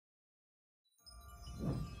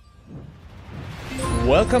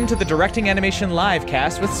Welcome to the Directing Animation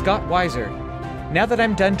Livecast with Scott Weiser. Now that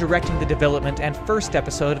I'm done directing the development and first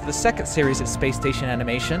episode of the second series of Spacestation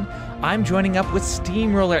Animation, I'm joining up with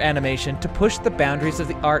Steamroller Animation to push the boundaries of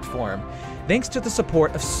the art form. Thanks to the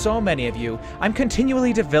support of so many of you, I'm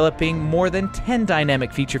continually developing more than 10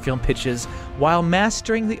 dynamic feature film pitches while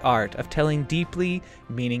mastering the art of telling deeply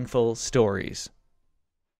meaningful stories.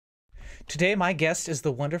 Today, my guest is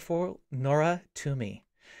the wonderful Nora Twomey.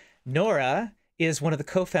 Nora is one of the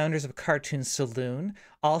co-founders of Cartoon Saloon,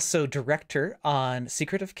 also director on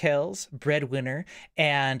Secret of Kells, Breadwinner,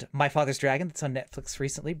 and My Father's Dragon that's on Netflix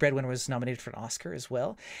recently. Breadwinner was nominated for an Oscar as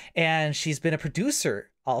well. And she's been a producer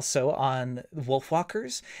also on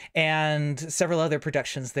Wolfwalkers and several other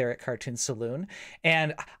productions there at Cartoon Saloon.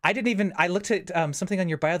 And I looked at something on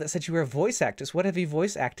your bio that said you were a voice actress. What have you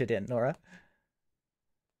voice acted in, Nora?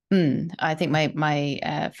 I think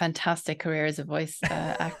my fantastic career as a voice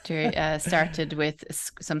actor started with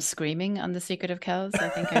some screaming on The Secret of Kells. I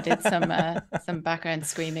think I did some background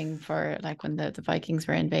screaming for like when the Vikings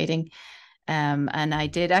were invading. And I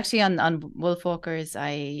did actually on Wolfwalkers.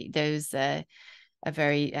 There's a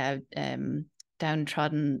very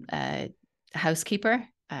downtrodden housekeeper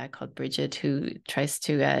called Bridget who tries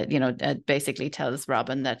to basically tells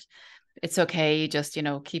Robin that it's okay, just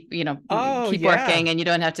keep working, and you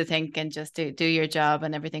don't have to think, and just do your job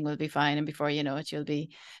and everything will be fine, and before you know it you'll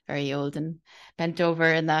be very old and bent over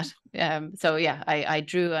in that. I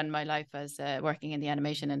drew on my life as working in the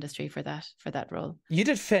animation industry for that role. You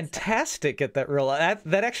did fantastic at that role.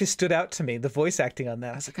 That actually stood out to me, the voice acting on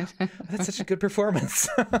that. I was like, oh, that's such a good performance.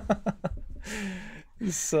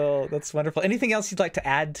 So that's wonderful. Anything else you'd like to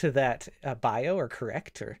add to that bio or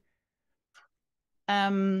correct or?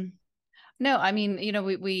 No, I mean,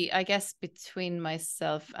 we I guess between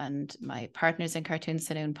myself and my partners in Cartoon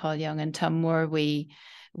Saloon, Paul Young and Tom Moore,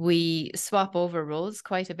 we swap over roles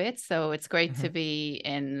quite a bit. So it's great to be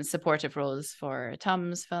in supportive roles for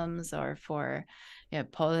Tom's films, or for,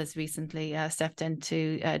 Paul has recently stepped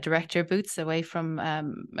into director boots away from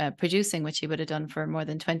producing, which he would have done for more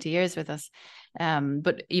than 20 years with us.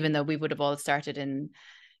 But even though we would have all started in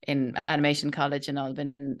animation college and all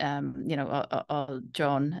been all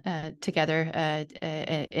drawn together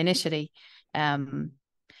initially,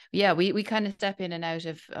 we kind of step in and out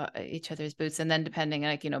of each other's boots. And then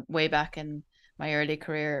depending, way back in my early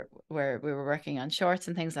career where we were working on shorts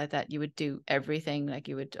and things like that, you would do everything. Like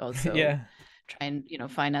you would also try and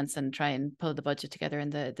finance and try and pull the budget together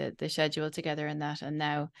and the schedule together and that. And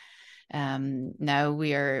now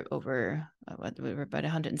we are over we're about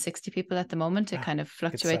 160 people at the moment. It kind of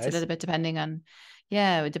fluctuates a little bit depending on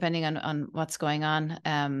what's going on.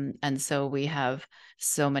 And so we have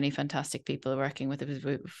so many fantastic people working with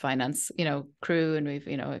finance, crew, and we've,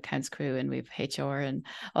 accounts crew, and we've HR and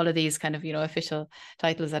all of these kind of, official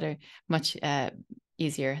titles that are much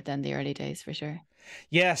easier than the early days, for sure.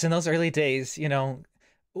 Yes. In those early days,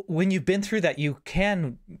 when you've been through that, you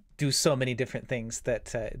can do so many different things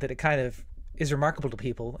that it kind of is remarkable to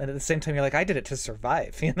people. And at the same time, you're like, I did it to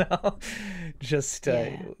survive, just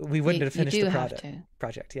we wouldn't have finished the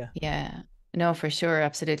project. Yeah. Yeah, no, for sure.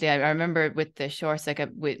 Absolutely. I remember with the shorts, like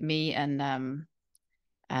with me and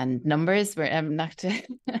numbers were not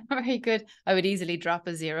very good. I would easily drop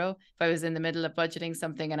a zero if I was in the middle of budgeting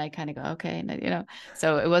something, and I kind of go, okay,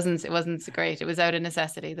 so it wasn't great. It was out of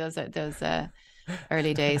necessity, those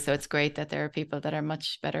early days. So it's great that there are people that are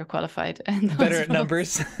much better qualified and better at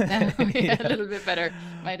numbers. A little bit better.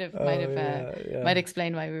 Might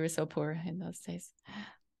explain why we were so poor in those days.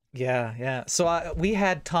 Yeah. So we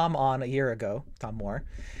had Tom on a year ago, Tom Moore,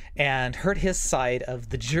 and heard his side of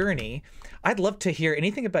the journey. I'd love to hear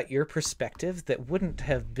anything about your perspective that wouldn't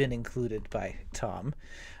have been included by Tom.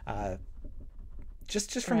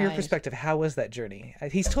 Just from your perspective, how was that journey?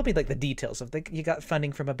 He's told me like the details of you got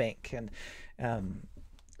funding from a bank, and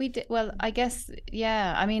we did. Well, I guess,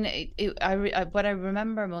 yeah. I mean, what I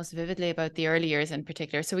remember most vividly about the early years in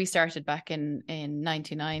particular. So we started back in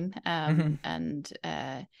 99, and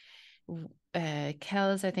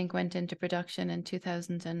Kells, I think, went into production in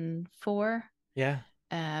 2004. Yeah.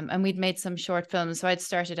 And we'd made some short films. So I'd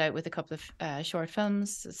started out with a couple of short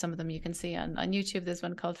films. Some of them you can see on YouTube. There's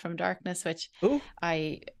one called From Darkness, which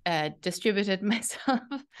I distributed myself.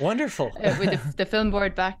 Wonderful. With the film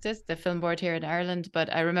board backed it, the film board here in Ireland.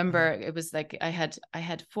 But I remember it was like I had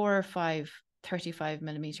 4 or 5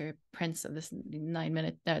 35mm prints of this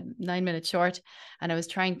 9-minute short, and I was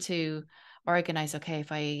trying to organize, okay,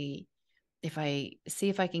 if I if I see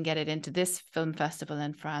if I can get it into this film festival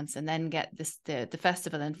in France, and then get the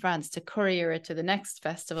festival in France to courier it to the next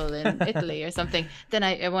festival in Italy or something, then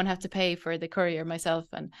I won't have to pay for the courier myself.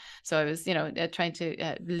 And so I was, trying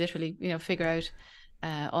to literally, figure out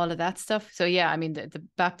all of that stuff. So yeah, I mean, the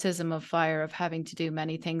baptism of fire of having to do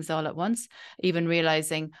many things all at once, even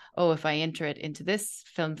realizing, oh, if I enter it into this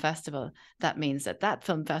film festival, that means that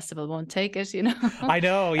film festival won't take it, I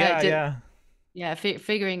know. Yeah. Yeah,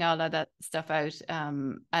 figuring all of that stuff out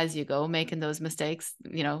as you go, making those mistakes.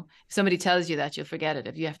 If somebody tells you that, you'll forget it.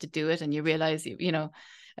 If you have to do it and you realize, you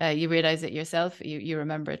realize it yourself, you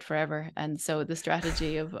remember it forever. And so the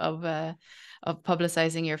strategy of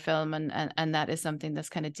publicizing your film and that is something that's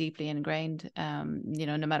kind of deeply ingrained.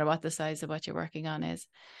 No matter what the size of what you're working on is.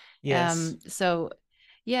 Yes. So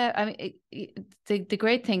yeah, I mean, the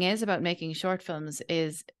great thing is about making short films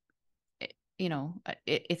is,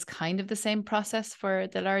 it's kind of the same process for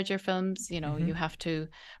the larger films. You have to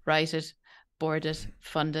write it, board it,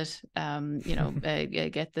 fund it,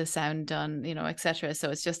 get the sound done, etc.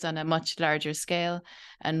 So it's just on a much larger scale.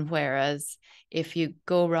 And whereas if you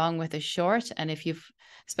go wrong with a short, and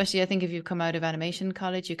especially I think if you've come out of animation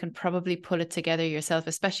college, you can probably pull it together yourself,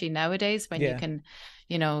 especially nowadays when you can,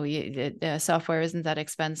 the software isn't that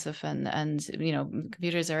expensive, and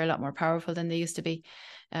computers are a lot more powerful than they used to be.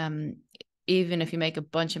 Even if you make a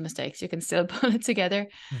bunch of mistakes, you can still pull it together.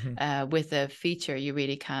 With a feature, you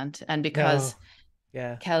really can't. And because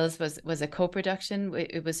Kells was a co-production,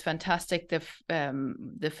 it was fantastic.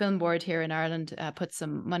 The film board here in Ireland put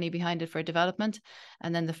some money behind it for development.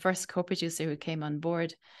 And then the first co-producer who came on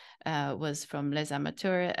board was from Les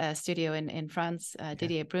Amateurs, a studio in France,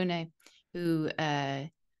 Didier Brunet, who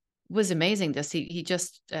was amazing. He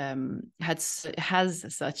just has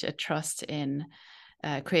such a trust in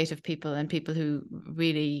creative people and people who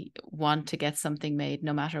really want to get something made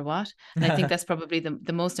no matter what. And I think that's probably the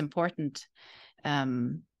most important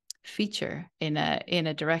feature in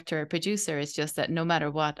a director or producer, is just that no matter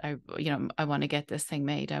what, I want to get this thing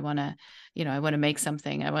made. I want to make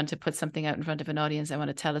something. I want to put something out in front of an audience. I want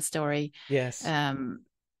to tell a story. Yes.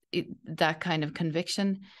 That kind of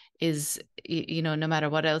conviction is, no matter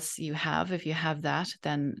what else you have, if you have that,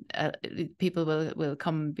 then people will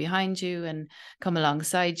come behind you and come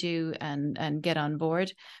alongside you and get on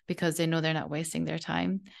board, because they know they're not wasting their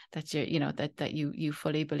time, that you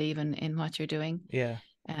fully believe in what you're doing. Yeah.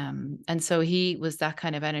 And so he was that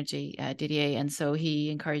kind of energy, Didier, and so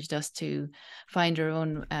he encouraged us to find our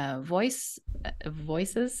own voices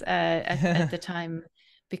at the time,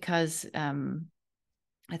 because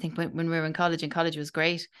I think when we were in college, and college was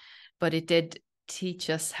great, but it did teach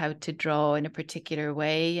us how to draw in a particular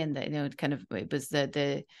way, and it was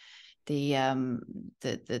the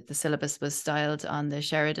syllabus was styled on the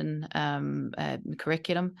Sheridan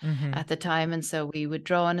curriculum at the time, and so we would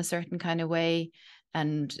draw in a certain kind of way,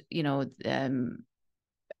 and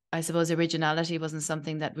I suppose originality wasn't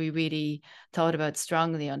something that we really thought about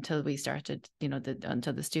strongly until we started,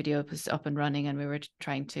 until the studio was up and running, and we were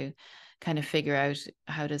trying to kind of figure out,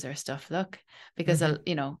 how does our stuff look? Because a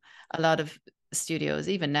lot of studios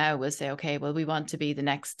even now will say, okay, well, we want to be the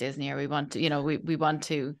next Disney, or we want to, we want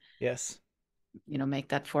to, yes, make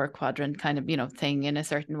that 4-quadrant kind of, thing in a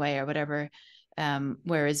certain way or whatever.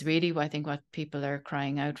 Whereas really, I think what people are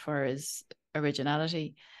crying out for is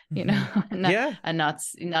originality, and not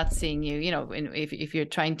seeing you, if you're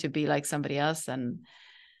trying to be like somebody else, and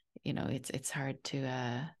it's hard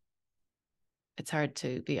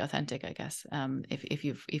to be authentic, I guess.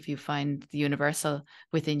 If you find the universal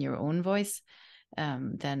within your own voice,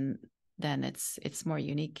 then it's more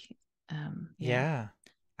unique. Yeah,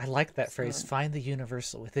 I like that phrase. Find the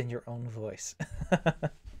universal within your own voice.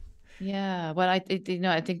 Yeah, well, I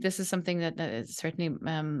think this is something that certainly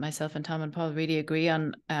myself and Tom and Paul really agree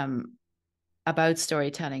on about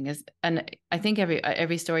storytelling. And I think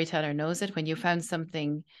every storyteller knows it. When you found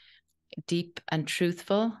something deep and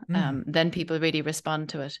truthful, then people really respond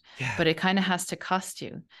to it. Yeah. But it kind of has to cost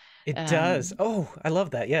you. It does. Oh, I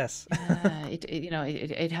love that. Yes.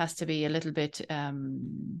 It has to be a little bit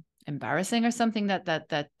embarrassing, or something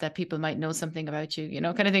that people might know something about you,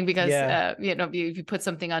 kind of thing, because if you put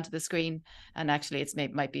something onto the screen and actually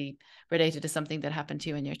might be related to something that happened to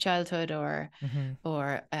you in your childhood, or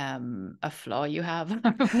a flaw you have, or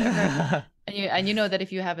whatever. and you know that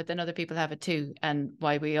if you have it, then other people have it too. And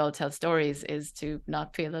why we all tell stories is to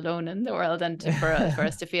not feel alone in the world, and for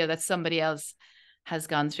us to feel that somebody else has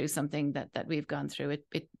gone through something that we've gone through.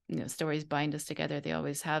 Stories bind us together. They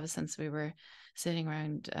always have, since we were sitting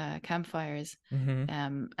around campfires.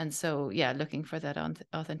 And so, looking for that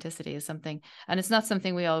authenticity is something, and it's not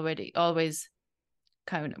something we always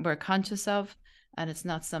we're conscious of, and it's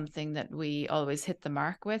not something that we always hit the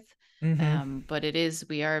mark with. But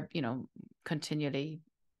we are, you know, continually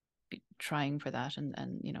trying for that,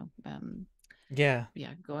 and you know, yeah,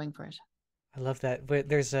 going for it. I love that.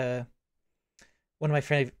 There's one of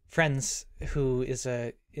my friends who is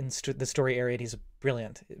in the story area, and he's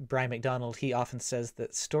brilliant, Brian McDonald. He often says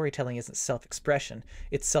that storytelling isn't self-expression,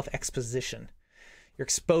 it's self-exposition. You're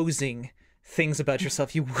exposing things about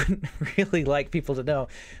yourself you wouldn't really like people to know,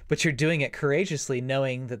 but you're doing it courageously,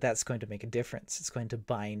 knowing that that's going to make a difference. It's going to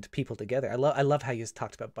bind people together. I love how you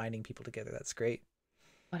talked about binding people together. That's great.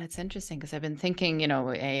 Well, it's interesting because I've been thinking, you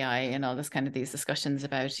know, AI and all this kind of these discussions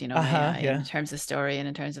about, you know, AI in terms of story and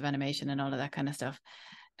in terms of animation and all of that kind of stuff.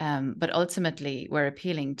 But ultimately, we're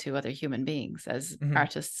appealing to other human beings as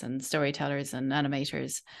artists and storytellers and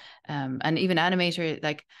animators. And even animators,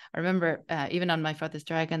 like I remember even on My Father's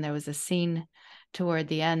Dragon, there was a scene toward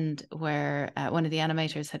the end where one of the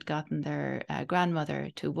animators had gotten their grandmother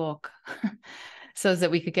to walk so that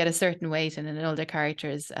we could get a certain weight in an older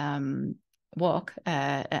character's walk.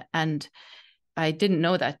 And I didn't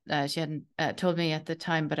know that. She hadn't told me at the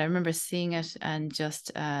time, but I remember seeing it and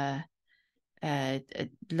just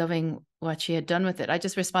loving what she had done with it. I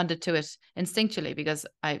just responded to it instinctually because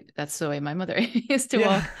that's the way my mother used to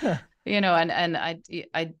walk, you know, and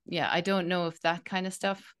I don't know if that kind of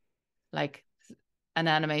stuff, like an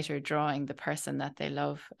animator drawing the person that they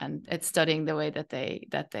love and it's studying the way that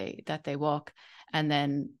they walk, and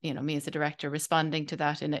then, you know, me as a director responding to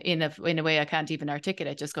that in a way I can't even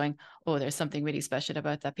articulate, just going, oh, there's something really special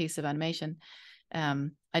about that piece of animation.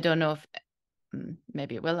 I don't know if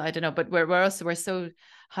maybe it will, I don't know, but we're so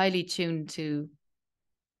highly tuned to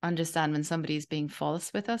understand when somebody's being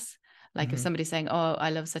false with us. Like if somebody's saying, oh, I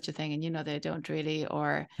love such a thing, and you know they don't really,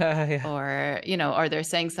 or you know, or they're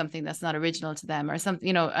saying something that's not original to them or something,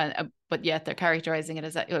 you know, but yet they're characterizing it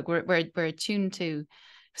as that. Look, we're attuned to,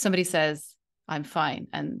 if somebody says I'm fine,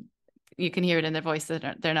 and you can hear it in their voice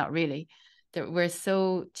that they're not really. We're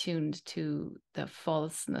so tuned to the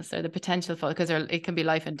falseness or the potential false, because it can be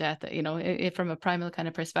life and death, you know, from a primal kind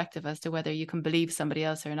of perspective as to whether you can believe somebody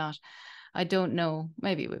else or not. I don't know.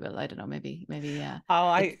 Maybe we will. I don't know. Maybe. Yeah.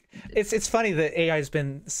 Oh, it's funny that AI has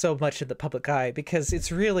been so much in the public eye because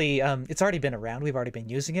it's really it's already been around. We've already been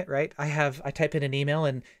using it, right? I type in an email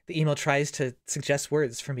and the email tries to suggest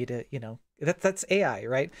words for me to, you know, that's AI,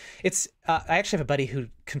 right? It's I actually have a buddy who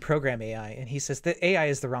can program AI, and he says that AI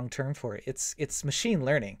is the wrong term for it. It's machine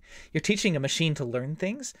learning. You're teaching a machine to learn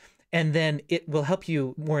things, and then it will help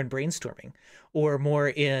you more in brainstorming or more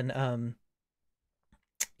in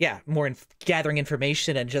more in gathering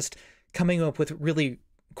information and just coming up with really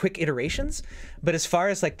quick iterations. But as far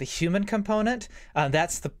as like the human component,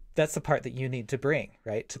 that's the part that you need to bring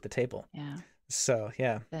right to the table. Yeah. So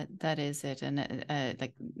yeah, that is it. And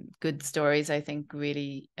like good stories, I think,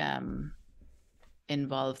 really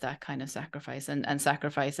involve that kind of sacrifice and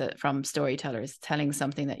sacrifice it from storytellers, telling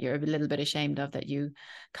something that you're a little bit ashamed of, that you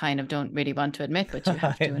kind of don't really want to admit, but you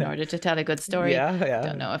have to in order to tell a good story. I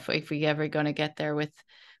don't know if we ever going to get there with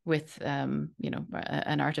you know,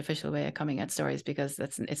 an artificial way of coming at stories, because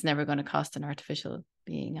it's never going to cost an artificial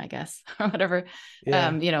being, I guess, or whatever, you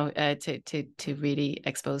know, to really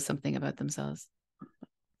expose something about themselves,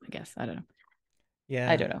 I guess. I don't know.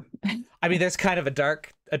 I don't know. I mean, there's kind of a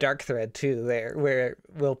dark thread too there, where,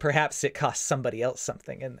 well, perhaps it cost somebody else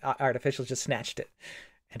something and artificial just snatched it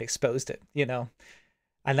and exposed it, you know.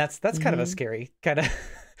 And that's kind of a scary kind of,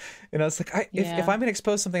 you know, it's like, if I'm going to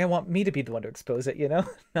expose something, I want me to be the one to expose it, you know,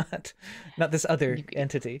 not this other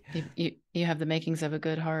entity. You have the makings of a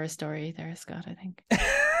good horror story there, Scott, I think.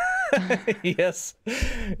 Yes,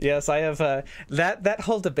 I have. That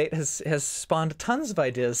whole debate has spawned tons of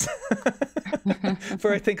ideas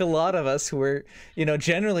for, I think, a lot of us who are, you know,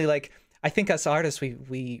 generally, like, I think us artists,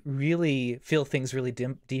 we really feel things really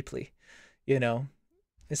deeply, you know,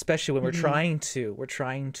 especially when we're trying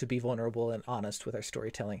to be vulnerable and honest with our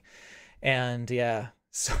storytelling. And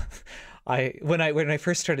so when I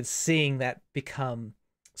first started seeing that become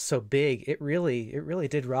so big, it really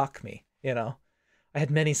did rock me, you know. I had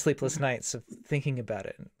many sleepless nights of thinking about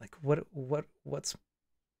it, like what's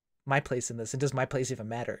my place in this, and does my place even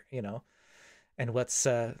matter, you know? And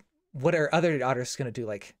what are other artists going to do,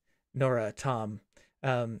 like Nora, Tom,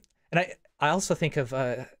 and I also think of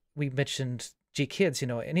we mentioned G Kids, you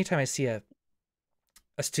know. Anytime I see a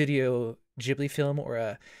Studio Ghibli film or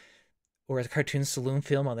a Cartoon Saloon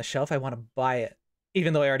film on the shelf, I want to buy it,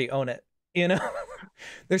 even though I already own it, you know.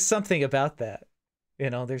 There's something about that. You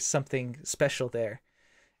know, there's something special there.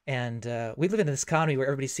 And we live in this economy where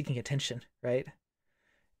everybody's seeking attention, right?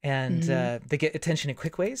 And they get attention in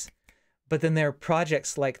quick ways. But then there are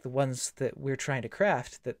projects like the ones that we're trying to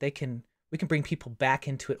craft that we can bring people back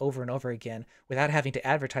into it over and over again without having to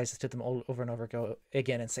advertise it to them over and over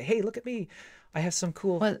again and say, hey, look at me, I have some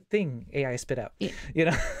cool thing AI spit out.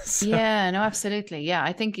 So. Yeah, no, absolutely. Yeah,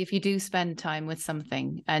 I think if you do spend time with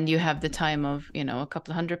something and you have the time of, a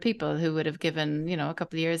couple of hundred people who would have given, a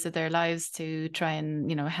couple of years of their lives to try and,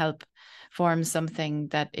 help form something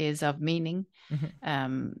that is of meaning,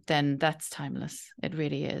 then that's timeless. It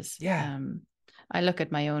really is. Yeah. I look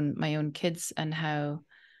at my own kids and how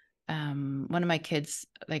one of my kids,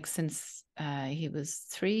 like since he was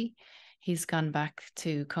 3, he's gone back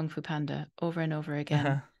to Kung Fu Panda over and over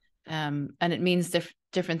again. And it means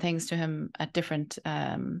different things to him at different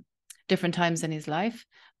times in his life,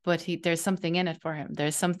 but there's something in it for him.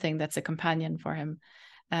 There's something that's a companion for him,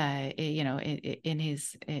 in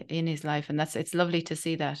his life. And it's lovely to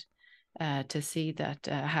see that. How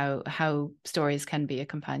stories can be a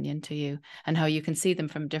companion to you and how you can see them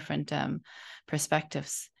from different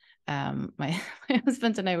perspectives. My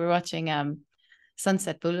husband and I were watching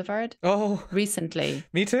Sunset Boulevard recently.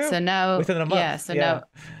 Me too. So now within a month. Now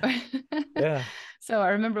yeah. So I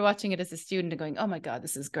remember watching it as a student and going, oh my God,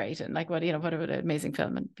 this is great. And like, what an amazing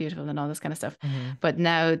film and beautiful and all this kind of stuff. But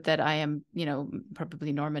now that I am,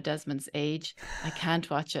 probably Norma Desmond's age, I can't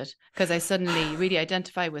watch it because I suddenly really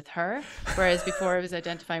identify with her. Whereas before I was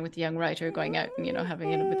identifying with the young writer going out and,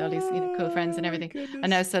 having it with all these, cool friends and everything.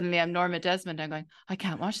 And now suddenly I'm Norma Desmond. I'm going, I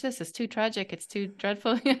can't watch this. It's too tragic. It's too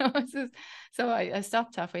dreadful. So I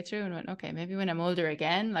stopped halfway through and went, okay, maybe when I'm older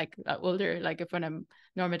again, like if when I'm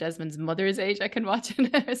Norma Desmond's mother's age, I can watch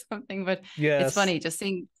it or something. But it's funny just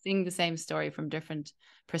seeing the same story from different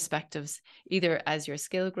perspectives, either as your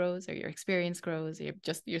skill grows or your experience grows, or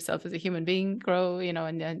just yourself as a human being grow,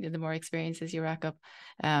 and the more experiences you rack up.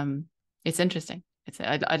 It's interesting.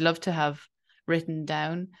 I'd love to have written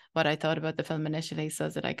down what I thought about the film initially so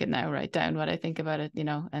that I could now write down what I think about it,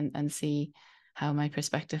 and see how my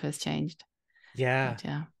perspective has changed. Yeah. But,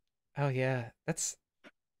 yeah. Oh yeah. That's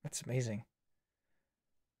amazing.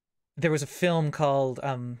 There was a film called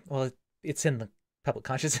it's in the public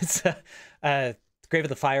consciousness. It's Grave of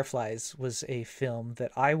the Fireflies was a film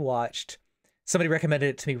that I watched. Somebody recommended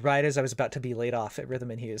it to me right as I was about to be laid off at Rhythm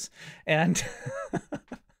and Hughes. And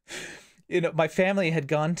my family had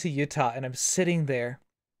gone to Utah and I'm sitting there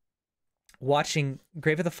watching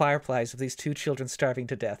Grave of the Fireflies of these 2 children starving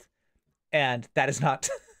to death. And that is not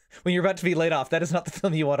when you're about to be laid off, that is not the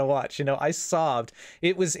film you want to watch. I sobbed.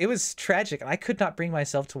 It was tragic. And I could not bring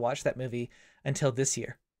myself to watch that movie until this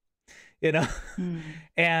year,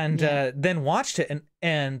 and then watched it.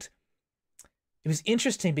 And it was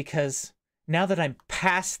interesting because now that I'm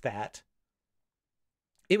past that,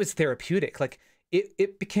 it was therapeutic. Like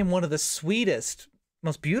it became one of the sweetest,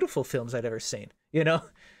 most beautiful films I'd ever seen, in a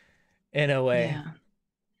way. Yeah.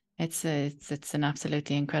 It's an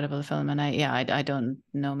absolutely incredible film, and I don't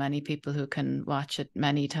know many people who can watch it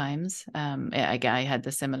many times. I had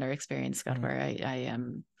the similar experience, Scott, where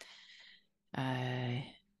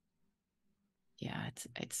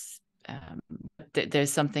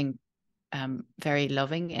there's something very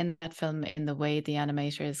loving in that film, in the way the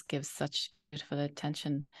animators give such beautiful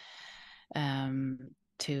attention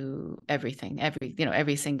to everything,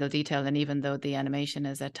 every single detail. And even though the animation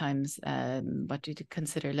is at times what you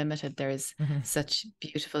consider limited, there's such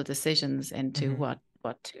beautiful decisions into what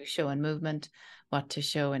to show in movement, what to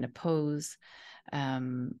show in a pose.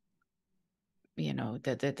 The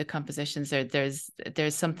compositions,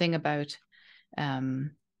 there's something about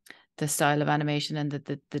the style of animation and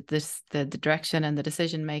the direction and the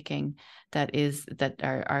decision making that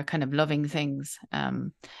are kind of loving things,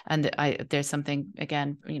 and there's something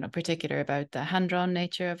again particular about the hand-drawn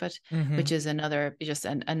nature of it, which is another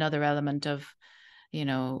element of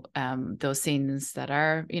those scenes that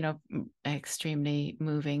are extremely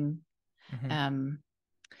moving,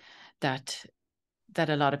 that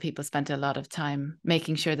a lot of people spent a lot of time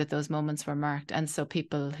making sure that those moments were marked. And so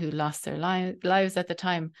people who lost their lives at the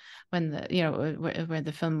time when where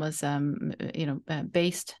the film was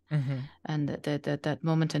based, and that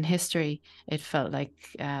moment in history, it felt like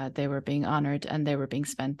they were being honored and they were being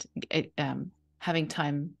spent having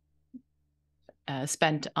time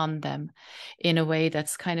spent on them in a way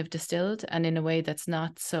that's kind of distilled, and in a way that's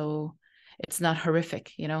not so, it's not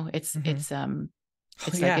horrific,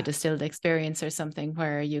 it's like a distilled experience or something,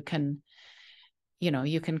 where you can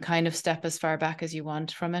kind of step as far back as you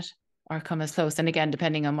want from it, or come as close. And again,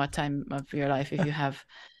 depending on what time of your life, if you have,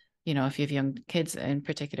 if you have young kids in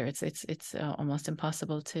particular, it's almost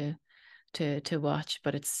impossible to watch.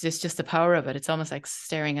 But it's just the power of it. It's almost like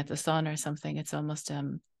staring at the sun or something. It's almost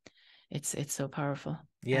it's so powerful.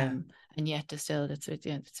 Yeah. And yet distilled. It's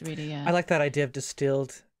really I like that idea of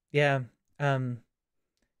distilled. Yeah.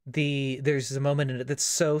 There's a moment in it that's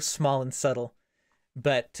so small and subtle,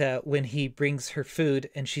 but when he brings her food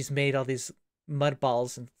and she's made all these mud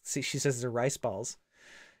balls, and she says they're rice balls,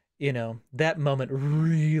 that moment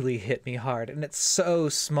really hit me hard, and it's so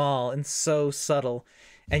small and so subtle,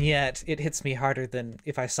 and yet it hits me harder than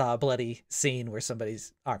if I saw a bloody scene where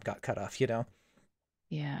somebody's arm got cut off.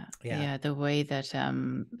 Yeah, the way that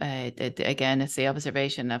again, it's the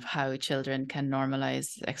observation of how children can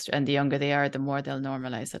normalize extra, and the younger they are, the more they'll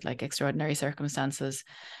normalize it, like extraordinary circumstances,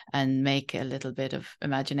 and make a little bit of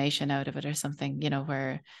imagination out of it or something,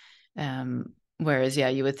 where whereas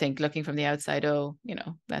you would think, looking from the outside,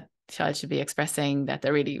 that child should be expressing that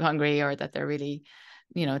they're really hungry, or that they're really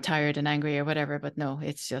tired and angry or whatever, but no,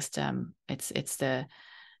 it's just it's the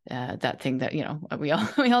that thing that we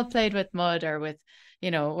all played with mud, or with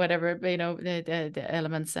whatever, the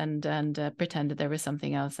elements, and pretended there was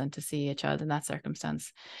something else, and to see a child in that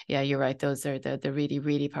circumstance, you're right, those are the really,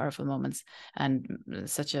 really powerful moments, and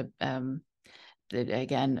such a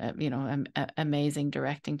again, amazing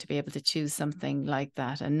directing to be able to choose something like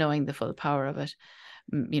that, and knowing the full power of it,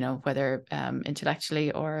 whether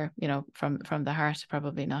intellectually or from the heart.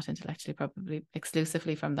 Probably not intellectually, probably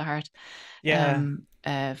exclusively from the heart. In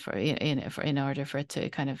order for it to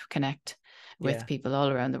kind of connect with people all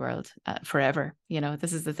around the world forever.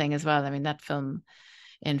 This is the thing as well. I mean, that film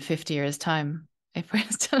in 50 years time, if we're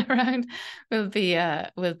still around, will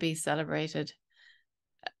be celebrated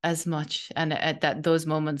as much, and that those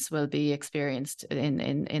moments will be experienced in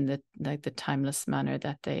the timeless manner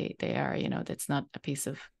that they are. That's not a piece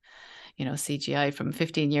of CGI from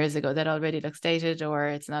 15 years ago that already looks dated, or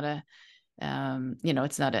it's not a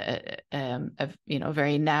it's not a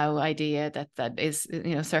very now idea that is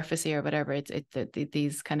surfacey or whatever. It's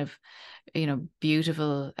these kind of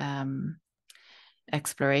beautiful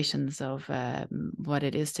explorations of what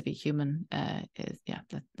it is to be human is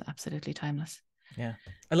that's absolutely timeless. Yeah.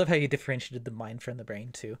 I love how you differentiated the mind from the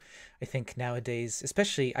brain too. I think nowadays,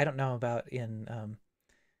 especially, I don't know about in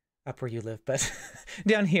up where you live, but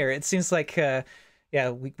down here, it seems like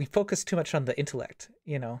we focus too much on the intellect,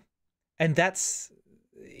 and that's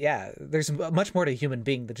there's much more to a human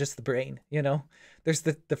being than just the brain. There's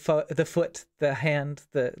the foot, the hand,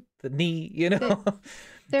 the knee, there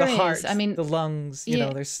the heart, is. I mean, the lungs,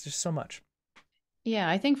 there's just so much. Yeah,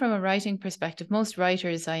 I think from a writing perspective, most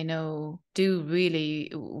writers I know do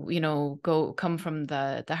really, come from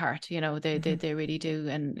the heart. They really do,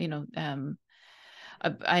 and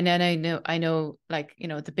I know, like,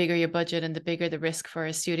 the bigger your budget and the bigger the risk for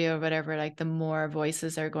a studio or whatever, like, the more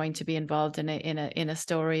voices are going to be involved in a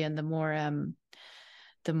story, and the more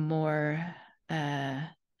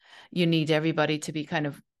you need everybody to be kind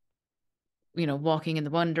of walking in the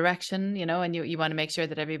one direction, and you want to make sure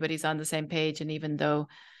that everybody's on the same page. And even though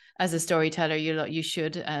as a storyteller, you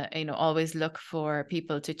should always look for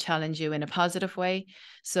people to challenge you in a positive way,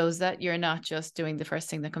 so that you're not just doing the first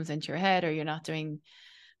thing that comes into your head, or you're not doing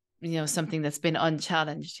something that's been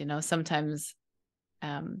unchallenged. Sometimes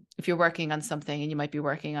if you're working on something and you might be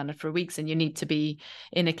working on it for weeks, and you need to be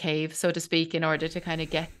in a cave, so to speak, in order to kind of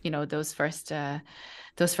get those first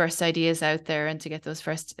ideas out there, and to get those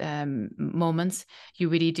first moments, you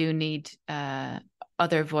really do need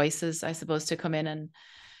other voices, I suppose, to come in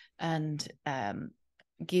and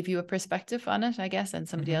give you a perspective on it, I guess, and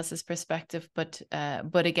somebody else's perspective, but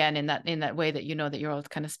again, in that way that that you're all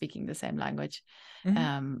kind of speaking the same language.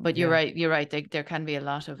 But you're right, there can be a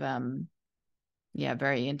lot of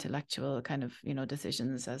very intellectual kind of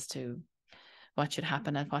decisions as to what should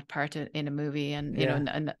happen at what part in a movie, and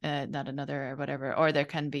not another, or whatever. Or there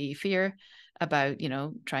can be fear about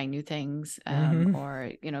trying new things,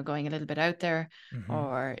 or going a little bit out there,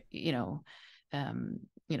 or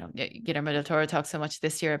Guillermo del Toro talks so much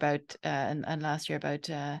this year about and last year about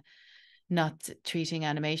not treating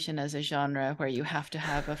animation as a genre where you have to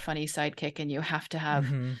have a funny sidekick, and you have to have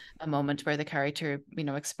a moment where the character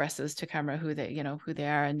expresses to camera who they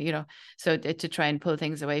are, and so to try and pull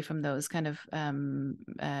things away from those kind of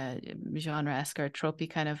genre-esque or tropey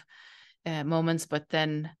kind of moments. But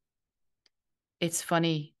then it's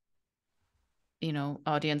funny,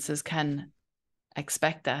 audiences can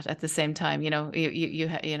expect that at the same time. I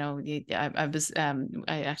was I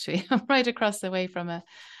actually I'm right across the way from a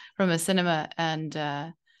cinema, and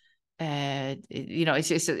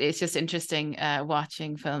it's just interesting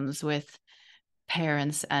watching films with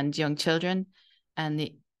parents and young children, and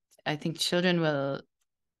I think children will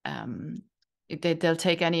they'll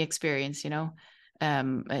take any experience,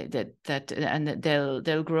 that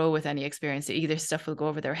they'll grow with any experience. Either stuff will go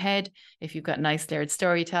over their head if you've got nice layered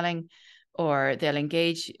storytelling, or they'll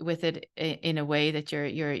engage with it in a way that you're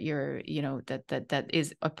that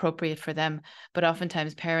is appropriate for them. But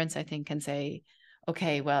oftentimes parents, I think, can say,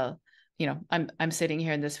 okay, well, I'm sitting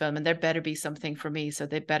here in this film and there better be something for me, so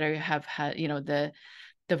they better have had the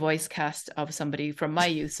voice cast of somebody from my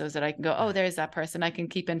youth, so that I can go, oh, there's that person, I can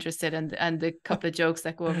keep interested, and the couple of jokes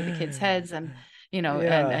that go over the kids' heads, and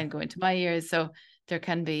and go into my ears. So there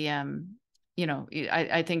can be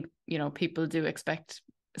I think people do expect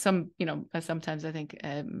some, sometimes I think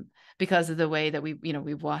because of the way that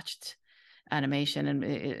we've watched animation and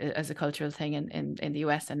as a cultural thing in the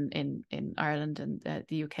US and in Ireland and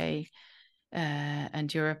the UK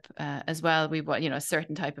and Europe as well. We've a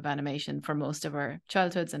certain type of animation for most of our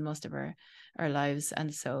childhoods and most of our lives,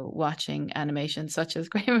 and so watching animation such as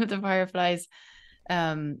Graham of the Fireflies,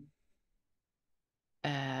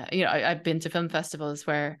 I've been to film festivals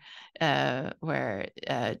where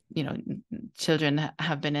children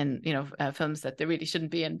have been in films that they really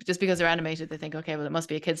shouldn't be in. Just because they're animated, they think, okay, well, it must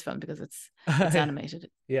be a kids film because it's animated.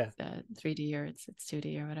 Yeah, 3D or it's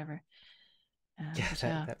 2D or whatever.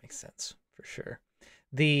 That makes sense for sure.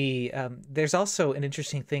 There's also an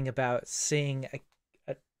interesting thing about seeing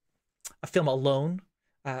a film alone.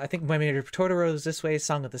 I think My Neighbor Totoro was this way,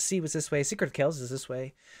 Song of the Sea was this way, Secret of Kells is this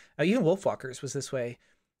way, even Wolfwalkers was this way.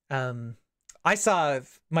 I saw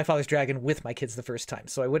My Father's Dragon with my kids the first time,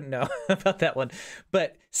 so I wouldn't know about that one.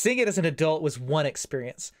 But seeing it as an adult was one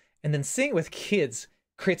experience, and then seeing it with kids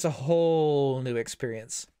creates a whole new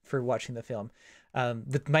experience for watching the film.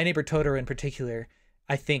 My Neighbor Totoro in particular,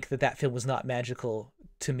 I think that film was not magical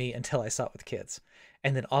to me until I saw it with kids.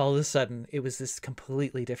 And then all of a sudden, it was this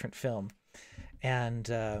completely different film. And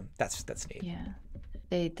that's neat. Yeah,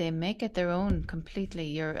 they make it their own completely.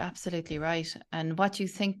 You're absolutely right. And what you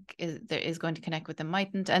think is going to connect with them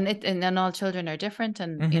mightn't. And then all children are different.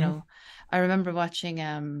 And I remember watching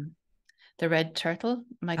The Red Turtle.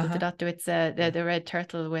 Michael Dudowitz, the Red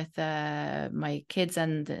Turtle with my kids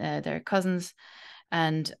and their cousins,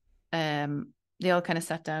 and they all kind of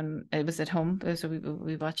sat down. It was at home, so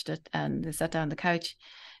we watched it, and they sat down on the couch,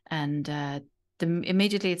 and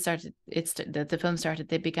immediately the film started,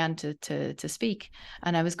 they began to speak,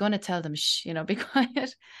 and I was going to tell them, shh, be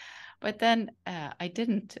quiet, but then I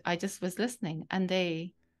didn't. I just was listening, and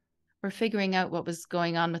they were figuring out what was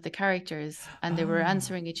going on with the characters, and they were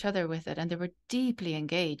answering each other with it, and they were deeply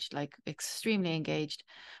engaged, like extremely engaged.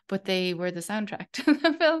 But they were the soundtrack to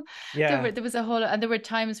the film. Yeah, there was a whole, and there were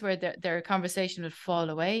times where their conversation would fall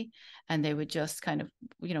away, and they would just kind of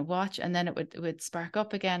watch, and then it would spark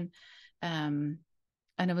up again. And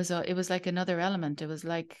it was like another element. It was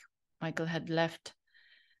like Michael had left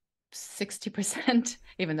 60%,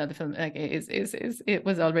 even though the film it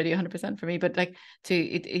was already 100% for me, but like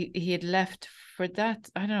he had left for that.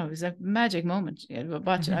 I don't know, it was a magic moment.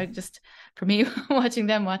 Watching, for me, watching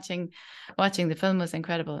the film was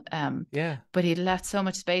incredible. But he left so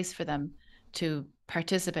much space for them to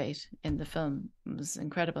participate in the film. It was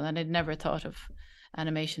incredible, and I'd never thought of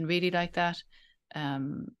animation really like that.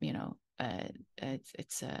 It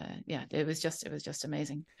was just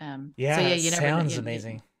amazing. Sounds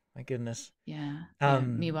amazing. My goodness.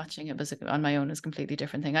 Me watching it was on my own was a completely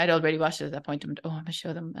different thing. I'd already watched it at that point, and I'm gonna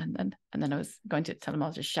show them, and then I was going to tell them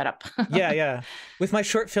all to shut up. With my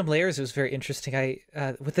short film Layers, it was very interesting.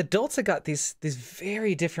 With adults, I got these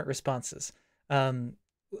very different responses. There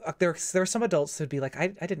were some adults who'd be like, I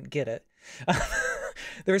didn't get it.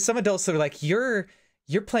 There were some adults that were like, you're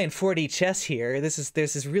playing 4D chess here. This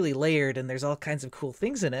is really layered, and there's all kinds of cool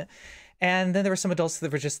things in it. And then there were some adults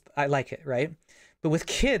that were just, I like it, right? But with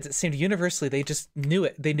kids, it seemed universally, they just knew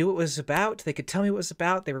it. They knew what it was about. They could tell me what it was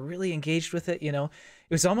about. They were really engaged with it. It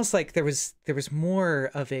was almost like there was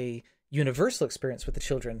more of a universal experience with the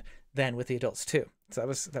children than with the adults too. So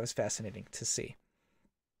that was fascinating to see.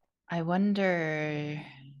 I wonder,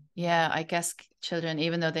 I guess children,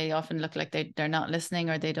 even though they often look like they're not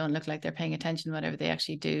listening, or they don't look like they're paying attention, whatever, they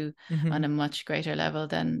actually do on a much greater level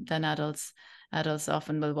than adults. Adults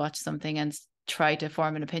often will watch something and try to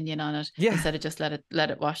form an opinion on it instead of just let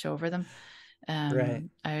it wash over them.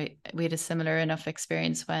 We had a similar enough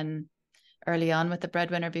experience when early on with the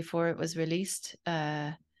Breadwinner, before it was released,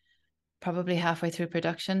 probably halfway through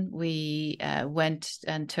production, we went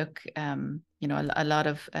and took a lot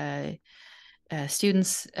of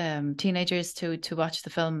students, teenagers, to watch the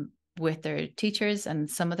film with their teachers and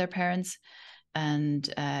some of their parents, and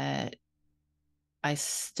I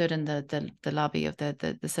stood in the lobby of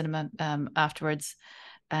the cinema afterwards,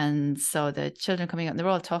 and so the children coming out, and they're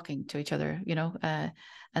all talking to each other, and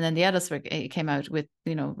then the adults came out with,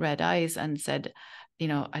 red eyes and said,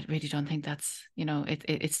 I really don't think that's,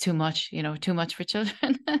 it's too much, too much for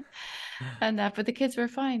children. And that, but the kids were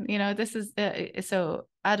fine. This is so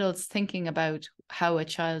adults thinking about how a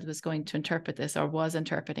child was going to interpret this, or was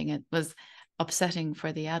interpreting it, was upsetting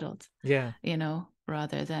for the adult. Yeah.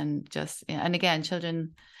 Rather than just, and again,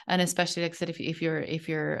 children, and especially like I said, if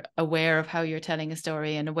you're aware of how you're telling a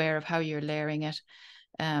story and aware of how you're layering it,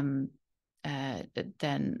 then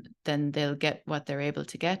they'll get what they're able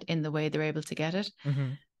to get in the way they're able to get it.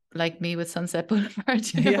 Mm-hmm. Like me with Sunset Boulevard,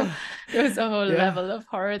 there was a whole level of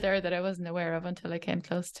horror there that I wasn't aware of until I came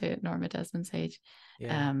close to Norma Desmond's age. So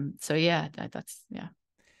that's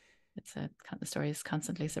it's the story is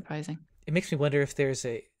constantly surprising. It makes me wonder if there's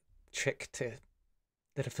a trick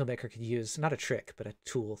that a filmmaker could use, not a trick, but a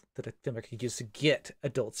tool that a filmmaker could use to get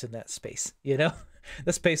adults in that space, the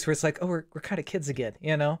space where it's like, oh, we're kind of kids again,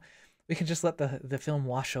 we can just let the film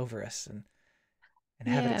wash over us and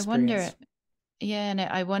have an experience.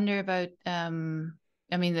 I wonder about,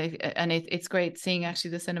 it's great seeing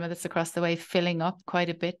actually the cinema that's across the way filling up quite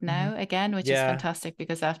a bit now again, which is fantastic,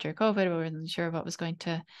 because after COVID, we weren't sure what was going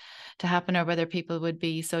to happen, or whether people would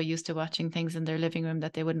be so used to watching things in their living room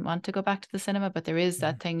that they wouldn't want to go back to the cinema. But there is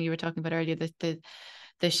that thing you were talking about earlier,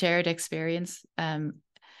 the shared experience.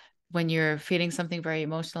 When you're feeling something very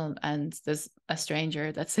emotional and there's a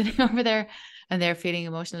stranger that's sitting over there and they're feeling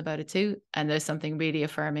emotional about it too, and there's something really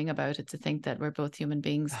affirming about it, to think that we're both human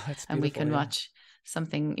beings, and we can watch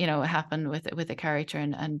something happen with a character,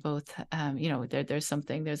 and both there's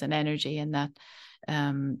an energy in that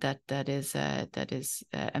that is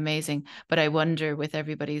amazing. But I wonder, with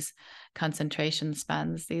everybody's concentration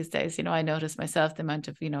spans these days, I notice myself the amount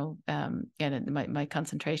of my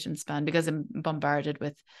concentration span, because I'm bombarded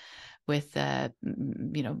with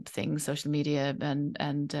things, social media,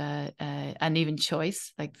 and even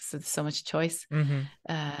choice, like so much choice.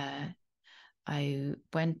 I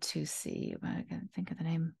went to see, I can't think of the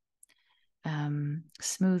name,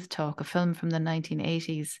 Smooth Talk, a film from the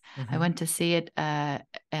 1980s. I went to see it at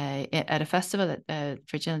a festival at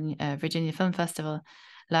Virginia Film Festival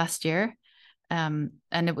last year, and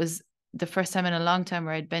it was the first time in a long time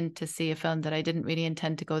where I'd been to see a film that I didn't really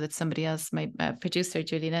intend to go, that somebody else, my producer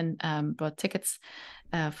Julian, bought tickets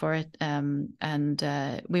for it, and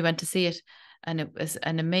we went to see it, and it was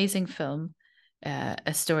an amazing film,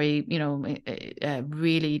 a story, a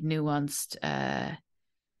really nuanced,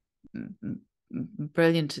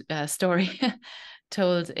 brilliant story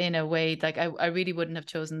told in a way like I really wouldn't have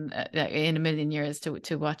chosen in a million years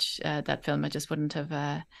to watch that film. I just wouldn't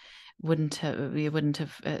have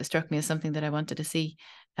struck me as something that I wanted to see,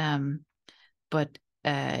 but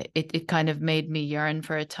it kind of made me yearn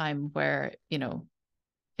for a time where,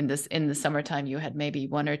 in the summertime, you had maybe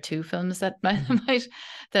one or two films that might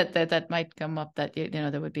come up, that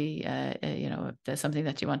there would be there's something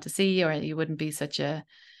that you want to see, or you wouldn't be such a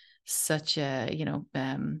 6 or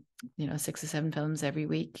 7 films every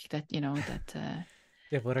week that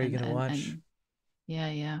what are you going to watch?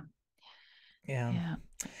 Yeah.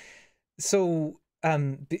 So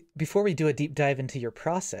before we do a deep dive into your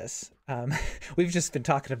process, we've just been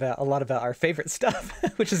talking about a lot about our favorite stuff,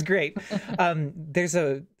 which is great. There's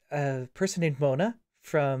a person named Mona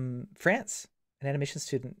from France, an animation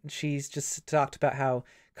student. She's just talked about how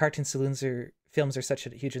Cartoon Saloons films are such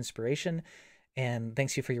a huge inspiration, and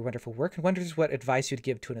thanks you for your wonderful work, and wonders what advice you'd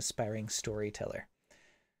give to an aspiring storyteller.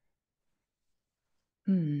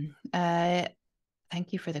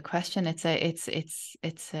 Thank you for the question. It's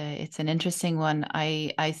an interesting one.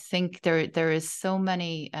 I think there is so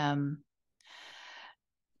many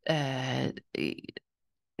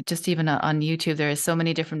just even on YouTube, there is so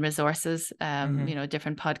many different resources,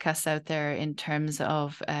 different podcasts out there in terms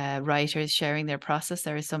of writers sharing their process.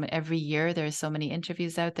 There is every year there are so many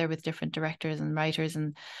interviews out there with different directors and writers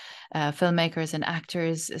and filmmakers and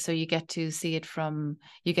actors. So you get to see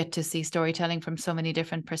storytelling from so many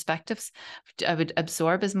different perspectives. I would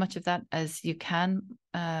absorb as much of that as you can,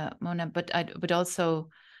 Mona, but I would also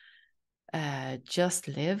just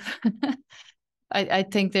live. I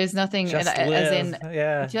think there's nothing just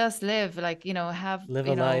live, like, have live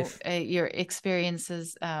a life, your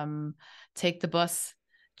experiences, take the bus,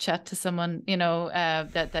 chat to someone,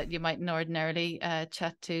 that you mightn't ordinarily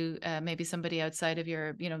chat to, maybe somebody outside of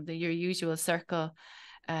your, your usual circle,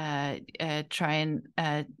 try and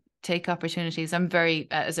take opportunities. I'm very,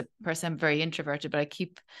 as a person, I'm very introverted, but I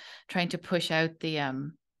keep trying to push out the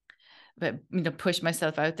but push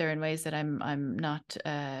myself out there in ways that I'm not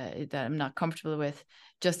comfortable with,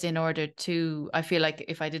 just in order to, I feel like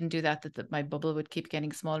if I didn't do that, that my bubble would keep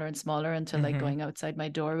getting smaller and smaller until like going outside my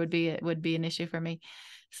door would be an issue for me.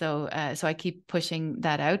 So so I keep pushing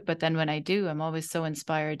that out, but then when I do, I'm always so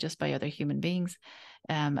inspired just by other human beings,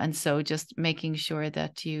 and so just making sure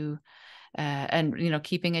that you and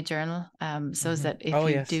keeping a journal, so that if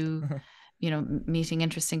you do meeting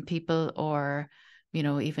interesting people, or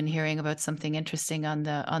even hearing about something interesting on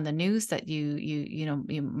the news that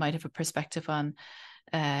you might have a perspective on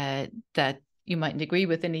that you mightn't agree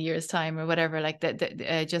with in a year's time or whatever, like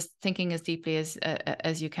that, just thinking as deeply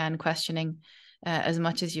as you can, questioning as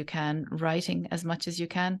much as you can, writing as much as you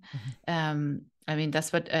can. I mean,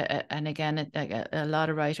 that's what and again, a lot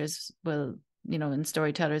of writers will, and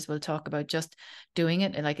storytellers will talk about just doing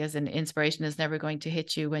it, like, as an inspiration is never going to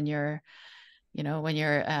hit you when you're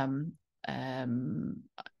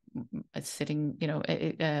sitting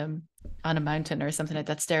on a mountain or something like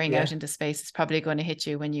that, staring out into space. It's probably going to hit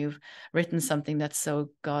you when you've written something that's so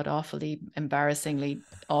god awfully embarrassingly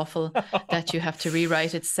awful that you have to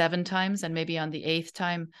rewrite it 7 times, and maybe on the 8th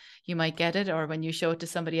time you might get it, or when you show it to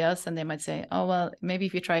somebody else and they might say, oh well, maybe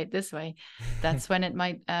if you try it this way, that's when it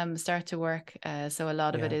might start to work. So a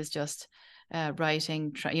lot of it is just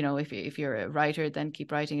writing. If you're a writer, then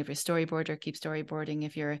keep writing. If you're a storyboarder, keep storyboarding.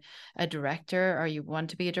 If you're a director, or you want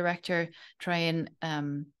to be a director, try and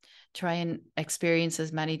experience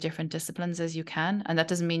as many different disciplines as you can. And that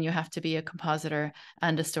doesn't mean you have to be a compositor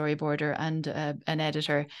and a storyboarder and an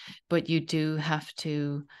editor, but you do have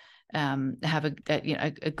to have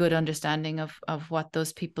a good understanding of what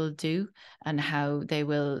those people do, and how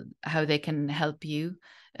they can help you,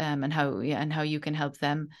 and how you can help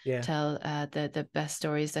them tell the best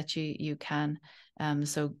stories that you can.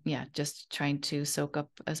 So just trying to soak up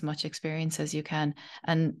as much experience as you can,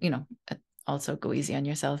 and also go easy on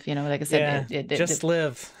yourself. Like I said, just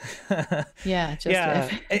live.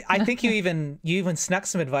 Live. I think you even snuck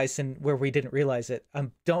some advice in where we didn't realize it.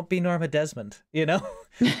 Don't be Norma Desmond.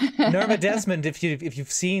 Norma Desmond, if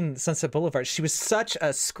you've seen Sunset Boulevard, she was such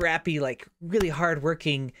a scrappy, like really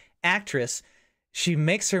hardworking actress. She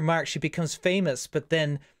makes her mark, she becomes famous, but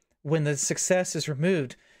then when the success is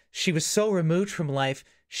removed, she was so removed from life,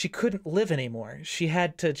 she couldn't live anymore. She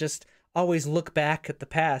had to just always look back at the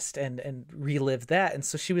past and relive that. And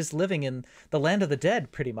so she was living in the land of the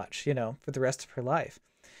dead pretty much, for the rest of her life.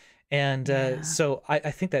 And so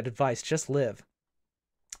I think that advice, just live.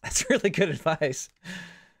 That's really good advice.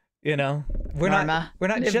 We're not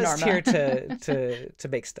just Norma. Here to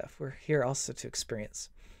make stuff. We're here also to experience.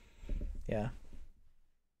 Yeah.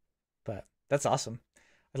 But that's awesome.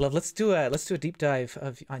 Let's do a deep dive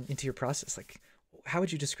into your process. Like, how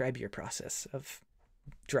would you describe your process of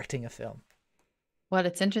directing a film? Well,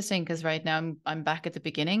 it's interesting because right now I'm back at the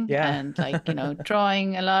beginning, and like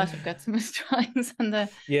drawing a lot. I've got some drawings on the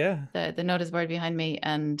notice board behind me,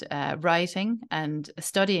 and writing and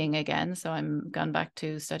studying again. So I'm gone back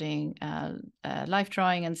to studying life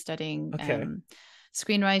drawing and studying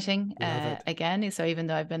screenwriting again. So even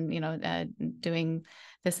though I've been doing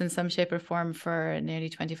this in some shape or form for nearly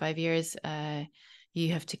 25 years,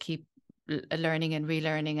 you have to keep learning and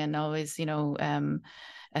relearning, and always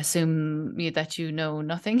assume that you know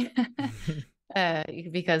nothing.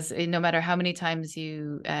 Because no matter how many times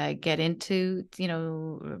you get into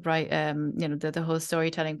the whole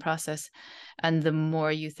storytelling process, and the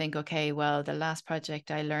more you think, okay, well, the last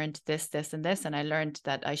project I learned this and this, and I learned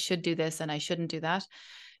that I should do this and I shouldn't do that,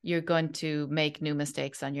 you're going to make new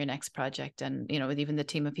mistakes on your next project. And with even the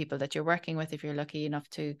team of people that you're working with, if you're lucky enough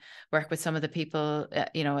to work with some of the people,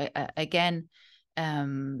 again,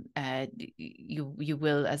 you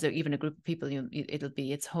will, as even a group of people, it'll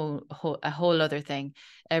be its a whole other thing.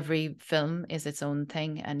 Every film is its own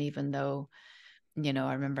thing. And even though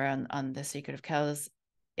I remember on The Secret of Kells,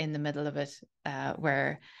 in the middle of it,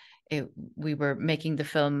 where we were making the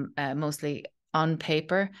film mostly on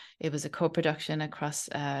paper. It was a co-production across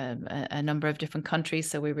a number of different countries,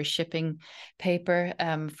 so we were shipping paper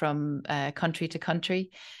from country to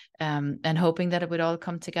country, and hoping that it would all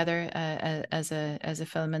come together as a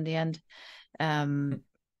film in the end.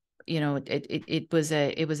 It was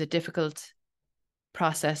a difficult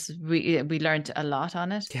process. We learned a lot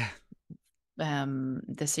on it.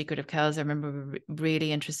 The Secret of Kells, I remember we were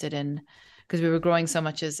really interested in, because we were growing so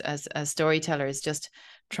much as storytellers, just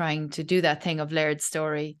trying to do that thing of layered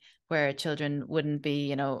story where children wouldn't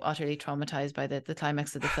be, utterly traumatized by the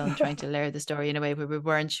climax of the film, trying to layer the story in a way where we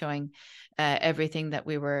weren't showing everything that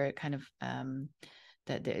we were kind of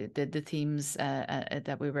the themes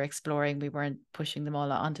that we were exploring, we weren't pushing them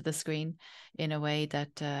all onto the screen in a way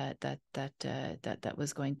that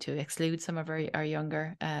was going to exclude some of our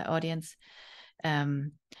younger audience.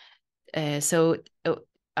 So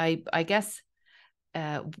I guess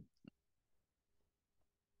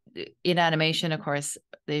in animation, of course,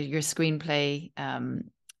 your screenplay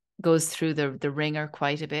goes through the ringer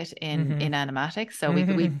quite a bit in animatics. So we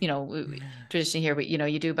traditionally here,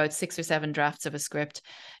 you do about 6 or 7 drafts of a script.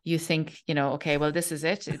 You think, okay, well, this is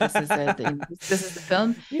it. This is this is the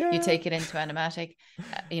film. Yeah. You take it into animatic.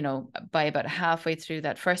 By about halfway through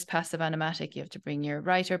that first pass of animatic, you have to bring your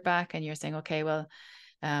writer back, and you're saying, okay, well,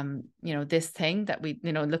 this thing that we,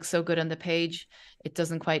 looks so good on the page, it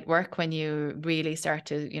doesn't quite work when you really start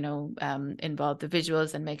to, involve the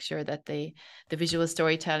visuals and make sure that the visual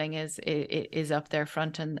storytelling is up there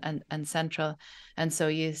front and central. And so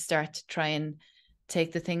you start to try and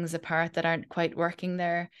take the things apart that aren't quite working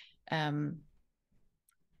there.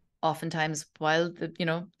 Oftentimes, while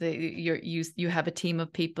you have a team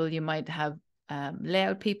of people, you might have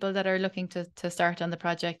layout people that are looking to start on the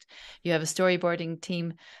project. You have a storyboarding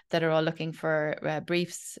team that are all looking for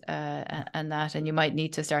briefs and that, and you might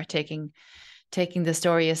need to start taking the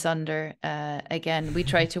story asunder. Again, we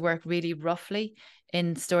try to work really roughly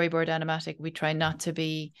in storyboard animatic. We try not to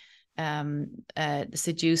be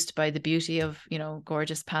seduced by the beauty of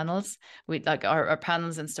gorgeous panels. We like our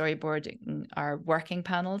panels and storyboarding are working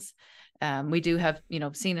panels. We do have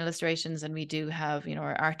scene illustrations, and we do have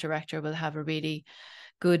our art director will have a really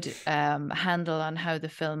good handle on how the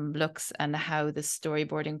film looks and how the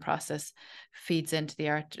storyboarding process feeds into the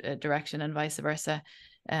art direction and vice versa.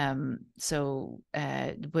 But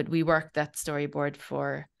we work that storyboard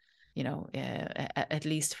for at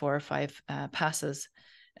least 4 or 5 passes.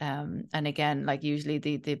 And again, like usually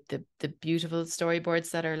the beautiful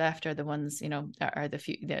storyboards that are left are the ones are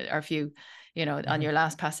few. On your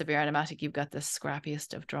last pass of your animatic, you've got the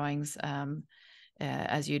scrappiest of drawings.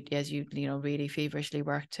 As you really feverishly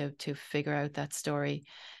work to figure out that story.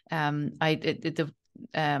 We'll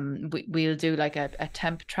do like a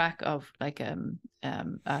temp track of like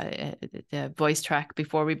the voice track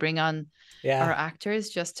before we bring on our actors,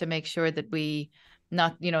 just to make sure that we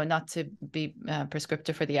not to be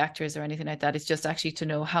prescriptive for the actors or anything like that. It's just actually to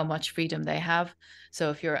know how much freedom they have.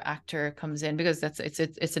 So if your actor comes in, because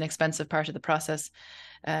it's an expensive part of the process,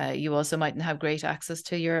 you also mightn't have great access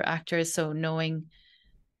to your actors. So knowing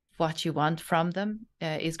what you want from them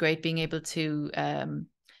is great. Being able to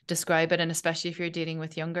describe it, and especially if you're dealing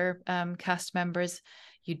with younger cast members,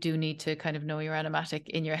 you do need to kind of know your animatic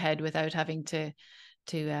in your head without having to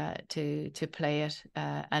play it,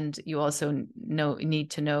 and you also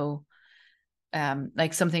need to know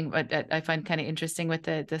like something I find kind of interesting with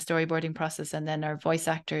the storyboarding process, and then our voice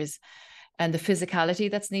actors and the physicality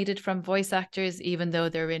that's needed from voice actors, even though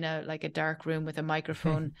they're in a dark room with a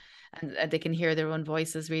microphone and they can hear their own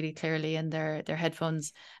voices really clearly in their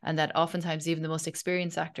headphones, and that oftentimes even the most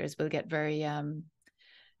experienced actors will get very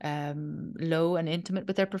low and intimate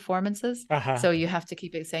with their performances. So you have to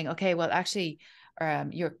keep it saying, okay, well, actually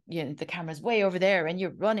the camera's way over there and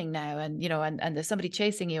you're running now, and and there's somebody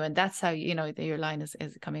chasing you, and that's how your line is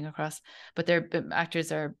coming across. But their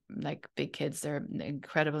actors are like big kids, they're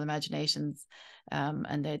incredible imaginations,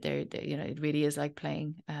 and they it really is like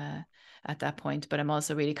playing at that point. But I'm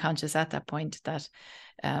also really conscious at that point that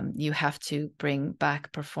you have to bring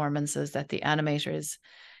back performances that the animators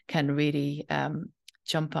can really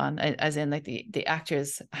jump on, as in like the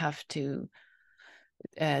actors have to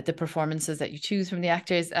the performances that you choose from the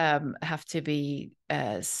actors have to be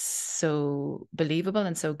so believable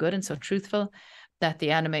and so good and so truthful that the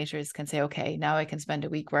animators can say, okay, now I can spend a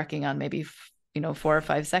week working on maybe 4 or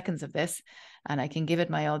 5 seconds of this, and I can give it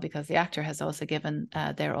my all because the actor has also given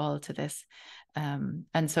their all to this. And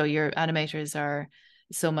so your animators are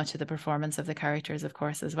so much of the performance of the characters, of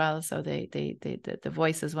course, as well. So the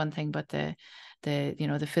voice is one thing, but the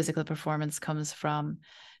physical performance comes from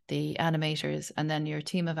the animators, and then your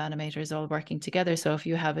team of animators all working together. So if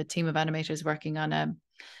you have a team of animators working on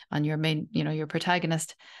your main, your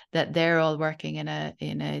protagonist, that they're all working in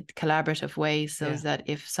a collaborative way, so that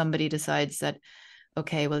if somebody decides that,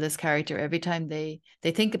 okay, well, this character, every time they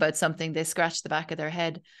think about something, they scratch the back of their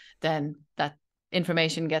head, then that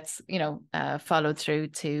information gets followed through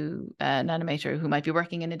to an animator who might be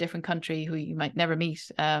working in a different country, who you might never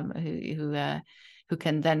meet, who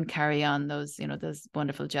can then carry on those those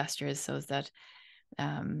wonderful gestures, so that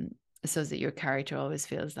your character always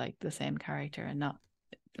feels like the same character and not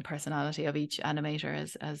the personality of each animator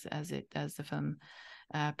as the film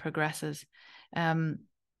progresses.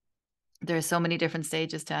 there's so many different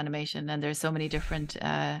stages to animation, and there's so many different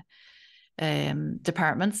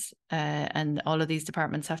departments, and all of these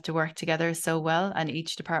departments have to work together so well, and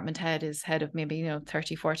each department head is head of maybe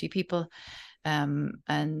 30, 40 people.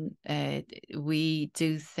 And we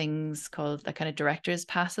do things called the kind of director's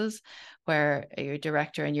passes, where your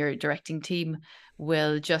director and your directing team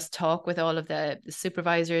will just talk with all of the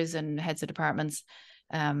supervisors and heads of departments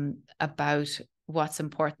about what's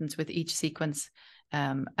important with each sequence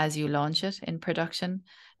as you launch it in production,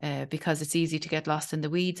 because it's easy to get lost in the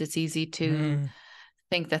weeds. It's easy to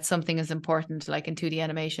think that something is important, like in 2D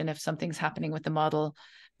animation, if something's happening with the model,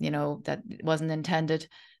 that wasn't intended,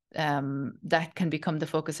 that can become the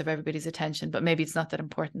focus of everybody's attention, but maybe it's not that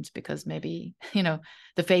important, because maybe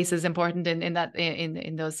the face is important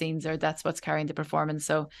in those scenes, or that's what's carrying the performance.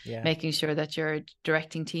 So making sure that your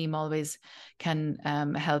directing team always can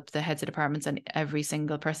help the heads of departments and every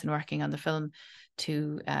single person working on the film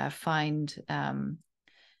to find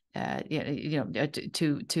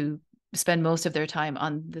to spend most of their time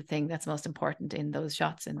on the thing that's most important in those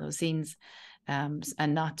shots, in those scenes, and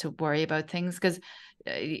not to worry about things, because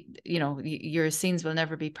your scenes will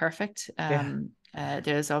never be perfect.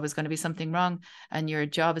 There's always going to be something wrong, and your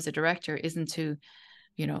job as a director isn't to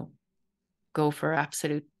go for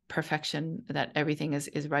absolute perfection, that everything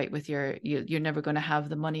is right with you're never going to have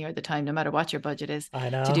the money or the time, no matter what your budget is,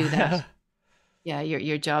 to do that.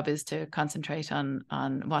 Your job is to concentrate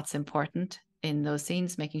on what's important in those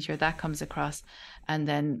scenes, making sure that comes across, and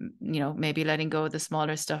then maybe letting go of the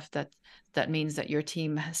smaller stuff that means that your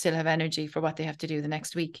team still have energy for what they have to do the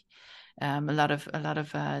next week. A lot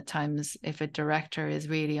of times, if a director is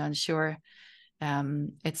really unsure,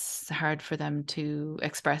 it's hard for them to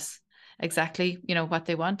express exactly what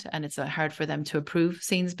they want, and it's hard for them to approve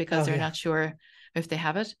scenes because they're not sure if they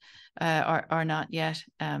have it or not yet.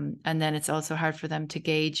 And then it's also hard for them to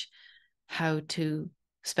gauge how to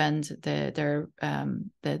spend the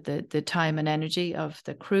time and energy of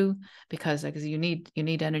the crew, because you need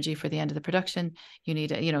energy for the end of the production. You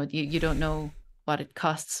need you don't know what it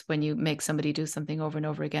costs when you make somebody do something over and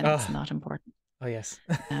over again. It's not important. Oh yes.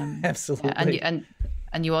 Absolutely. And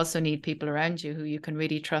you also need people around you who you can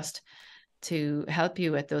really trust to help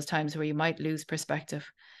you at those times where you might lose perspective,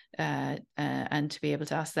 and to be able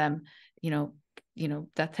to ask them,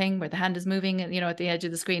 that thing where the hand is moving, at the edge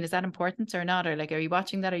of the screen, is that important or not? Or are you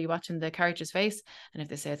watching that? Are you watching the character's face? And if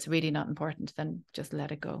they say it's really not important, then just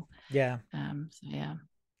let it go. Yeah.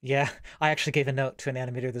 Yeah. I actually gave a note to an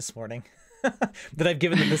animator this morning that I've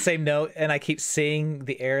given them the same note, and I keep seeing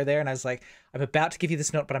the error there, and I was like, I'm about to give you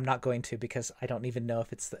this note, but I'm not going to, because I don't even know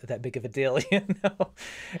if it's that big of a deal,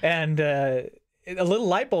 And a little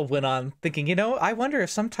light bulb went on, thinking, I wonder if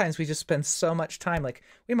sometimes we just spend so much time, like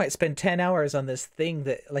we might spend 10 hours on this thing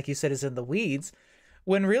that, like you said, is in the weeds,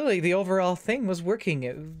 when really the overall thing was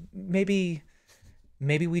working. Maybe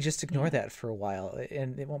we just ignore that for a while,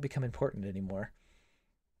 and it won't become important anymore.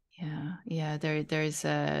 Yeah. There's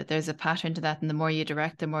a pattern to that, and the more you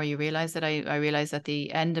direct, the more you realize that. I realize at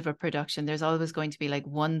the end of a production, there's always going to be like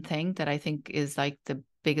one thing that I think is like the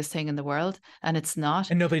biggest thing in the world, and it's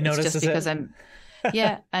not. And nobody notices just because it.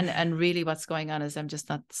 and really what's going on is I'm just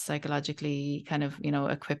not psychologically kind of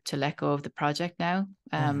equipped to let go of the project now,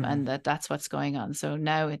 and that's what's going on. So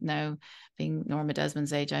now being Norma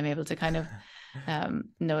Desmond's age, I'm able to kind of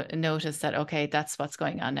notice that, okay, that's what's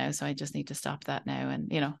going on now, so I just need to stop that now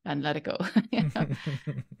and and let it go.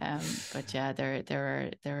 But yeah,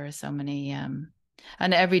 there are so many,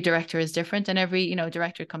 and every director is different, and every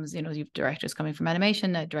director comes, you've directors coming from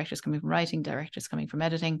animation, directors coming from writing, directors coming from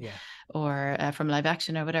editing, or from live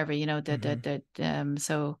action or whatever,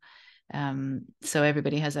 so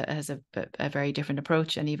everybody has a very different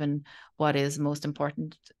approach, and even what is most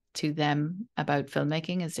important to them about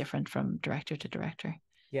filmmaking is different from director to director.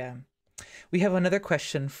 Yeah. We have another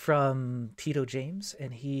question from Tito James,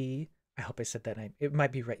 and I hope I said that name. It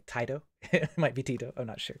might be right. Tito. It might be Tito. I'm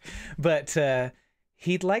not sure. But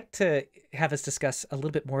he'd like to have us discuss a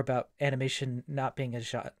little bit more about animation not being a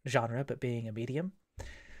genre, but being a medium.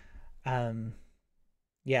 Part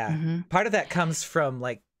of that comes from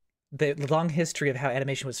like the long history of how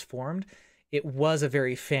animation was formed. It was a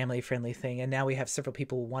very family-friendly thing, and now we have several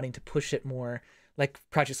people wanting to push it more, like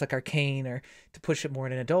projects like Arcane, or to push it more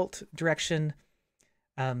in an adult direction.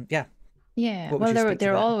 Well,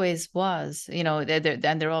 there always was,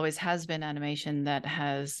 and there always has been animation that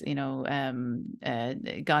has, gone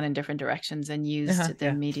in different directions and used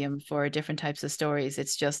the medium for different types of stories.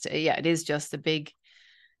 It's just, it is just a big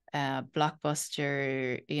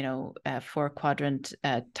blockbuster, 4-quadrant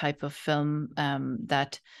type of film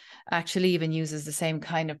that actually even uses the same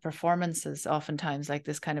kind of performances oftentimes, like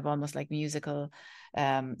this kind of almost like musical,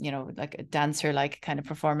 like a dancer like kind of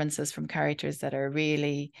performances from characters that are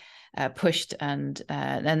really pushed, and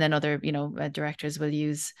then other directors will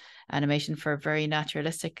use animation for very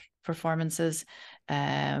naturalistic performances.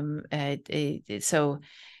 So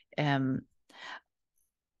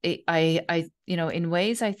I in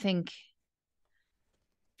ways I think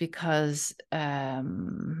because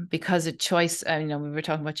of choice, we were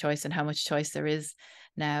talking about choice and how much choice there is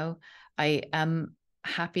now. I am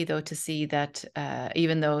happy though to see that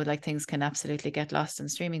even though like things can absolutely get lost in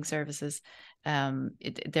streaming services,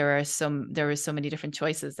 there are so many different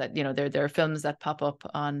choices that there are films that pop up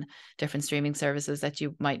on different streaming services that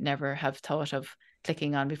you might never have thought of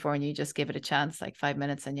clicking on before, and you just give it a chance, like 5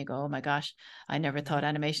 minutes, and you go, oh my gosh, I never thought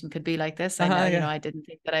animation could be like this. I know, I didn't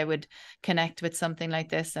think that I would connect with something like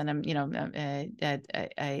this. And I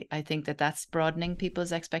think that that's broadening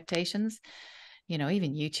people's expectations.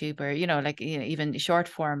 Even YouTube, or even short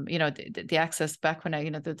form, the access back when I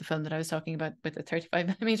the film that I was talking about with the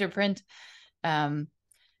 35mm print.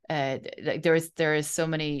 There is so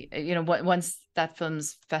many, once that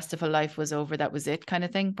film's festival life was over, that was it, kind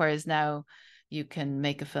of thing. Whereas now you can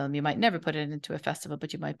make a film, you might never put it into a festival,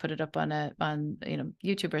 but you might put it up on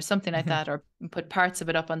YouTube or something like that, or put parts of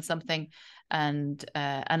it up on something, and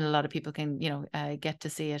a lot of people can get to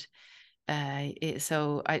see it.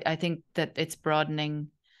 So I think that it's broadening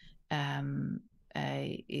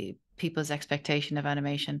people's expectation of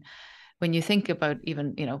animation. When you think about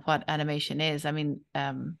even what animation is, I mean,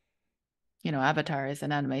 Avatar is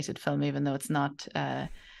an animated film, even though it's not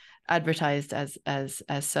advertised as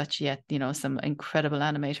such yet. Some incredible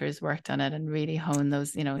animators worked on it and really honed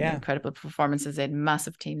those incredible performances. They had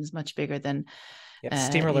massive teams, much bigger than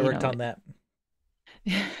Steamroller worked on that.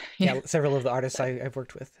 Several of the artists I've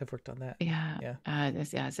worked with have worked on that.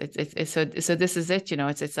 It's so this is it.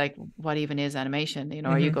 It's like, what even is animation?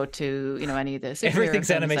 Or you go to any of the superhero everything's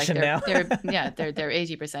films, animation like now. they're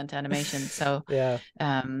 80% animation. So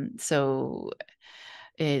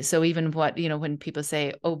so even what when people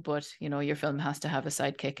say, oh, but your film has to have a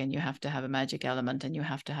sidekick, and you have to have a magic element, and you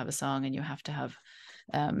have to have a song, and you have to have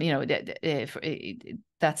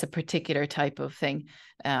that's a particular type of thing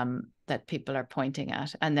that people are pointing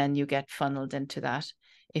at, and then you get funneled into that.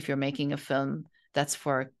 If you're making a film that's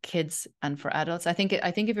for kids and for adults, I think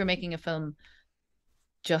if you're making a film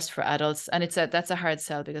just for adults, and that's a hard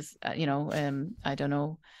sell, because I don't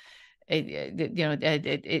know,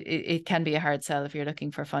 it can be a hard sell if you're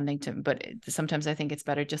looking for funding but sometimes I think it's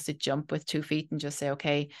better just to jump with 2 feet and just say,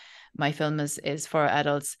 okay, my film is for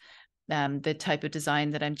adults. The type of design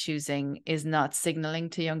that I'm choosing is not signaling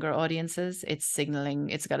to younger audiences. It's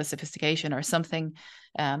got a sophistication or something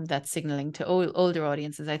that's signaling to older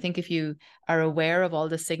audiences. I think if you are aware of all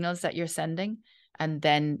the signals that you're sending, and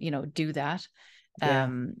then do that,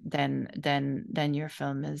 then your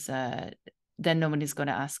film is then nobody's going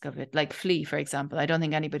to ask of it. Like Flea, for example, I don't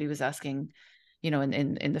think anybody was asking,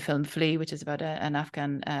 in the film Flea, which is about an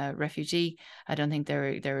Afghan refugee. I don't think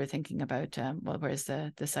they were thinking about where's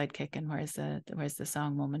the sidekick, and where's the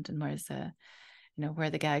song moment, and where's the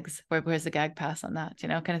where's the gag pass on that,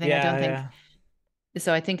 kind of thing. I don't think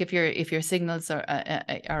so. I think if your signals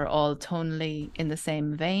are all tonally in the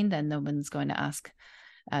same vein, then no one's going to ask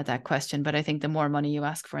that question. But I think the more money you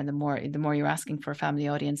ask for, and the more you're asking for family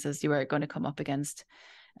audiences, you are going to come up against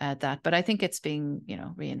that. But I think it's being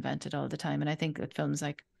reinvented all the time, and I think that films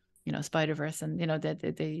like Spider-Verse, and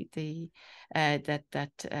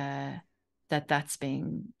that's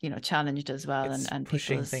being challenged as well, and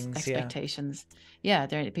people's things, expectations.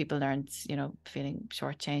 People aren't feeling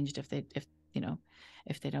shortchanged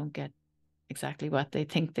if they don't get exactly what they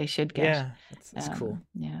think they should get. That's cool.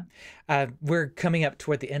 We're coming up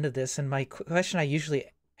toward the end of this, and my question I usually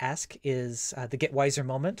ask is the get wiser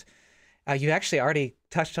moment. You actually already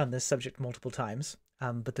touched on this subject multiple times,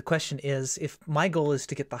 but the question is, if my goal is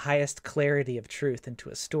to get the highest clarity of truth into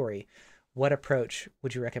a story, what approach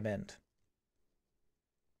would you recommend?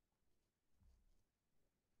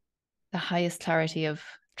 The highest clarity of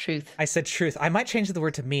truth. I said truth. I might change the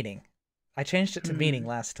word to meaning. I changed it to meaning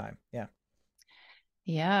last time.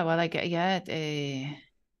 Yeah, well, I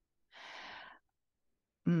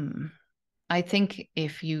think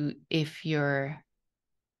if you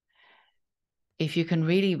can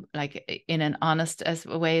really, like, in an honest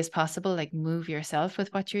way as possible, like, move yourself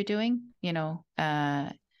with what you're doing,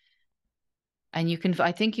 and you can,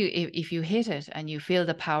 I think if you hit it and you feel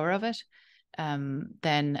the power of it,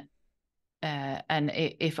 then and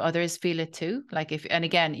if others feel it too, like and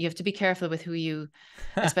again, you have to be careful with who you,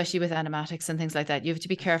 especially with animatics and things like that, you have to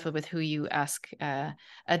be careful with who you ask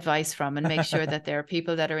advice from, and make sure that there are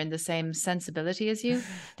people that are in the same sensibility as you.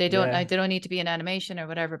 They don't need to be in animation or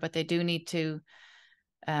whatever, but they do need to,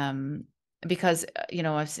 because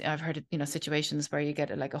I've heard situations where you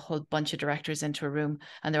get like a whole bunch of directors into a room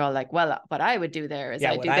and they're all like, well, what I would do there is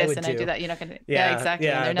I do this and I do that. You're not gonna, exactly.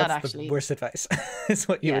 And they're not actually the worst advice. Is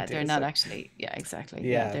what you would do. They're not actually, exactly.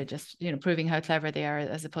 They're just proving how clever they are,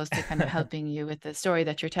 as opposed to kind of helping you with the story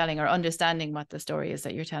that you're telling, or understanding what the story is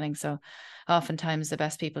that you're telling. So oftentimes the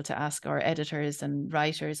best people to ask are editors and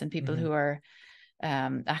writers and people who are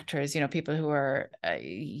actors, people who are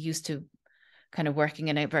used to kind of working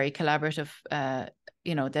in a very collaborative, that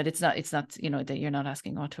it's not, that you're not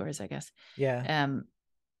asking auteurs, I guess.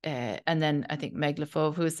 And then I think Meg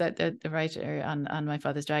Lefauve, who's the writer on My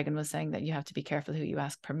Father's Dragon, was saying that you have to be careful who you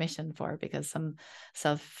ask permission for, because some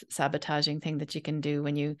self-sabotaging thing that you can do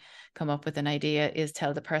when you come up with an idea is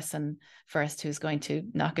tell the person first who's going to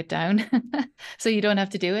knock it down. So you don't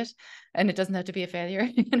have to do it, and it doesn't have to be a failure.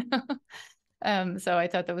 So I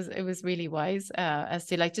thought it was really wise, as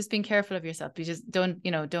to like just being careful of yourself. You just don't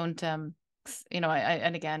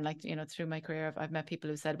and again, like, through my career, I've met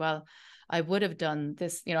people who said, well, I would have done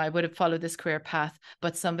this, I would have followed this career path,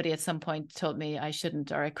 but somebody at some point told me I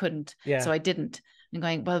shouldn't or I couldn't. So I didn't. And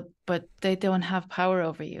going, well, but they don't have power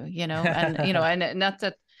over you, and, and not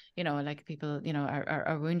that, like people,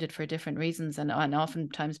 are wounded for different reasons. And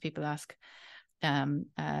oftentimes people ask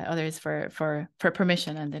others for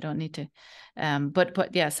permission, and they don't need to.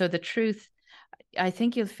 But yeah, so the truth, I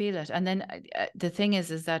think you'll feel it. And then the thing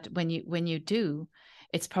is that when you do,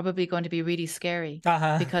 it's probably going to be really scary,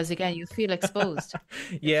 because again, you feel exposed.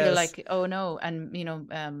 You feel like, oh no, and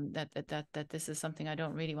that this is something I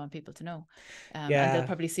don't really want people to know. And they'll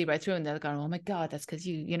probably see right through, and they'll go, oh my God, that's because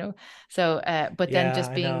you. So but then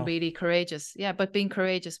just being really courageous. But being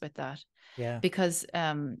courageous with that. Because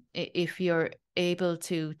if you're able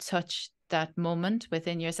to touch that moment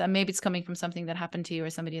within yourself, maybe it's coming from something that happened to you, or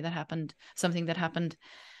something that happened,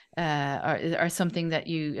 or something that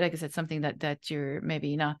you, like I said, something that you're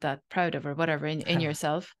maybe not that proud of, or whatever in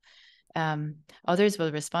yourself, others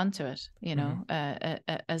will respond to it,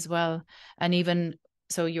 as well. And even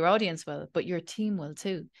so, your audience will, but your team will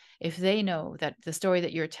too. If they know that the story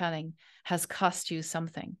that you're telling has cost you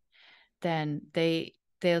something, then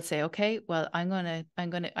they'll say, okay, well, I'm gonna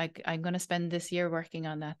spend this year working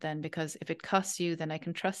on that then, because if it costs you, then I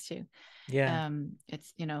can trust you.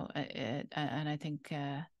 It's and I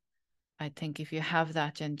think if you have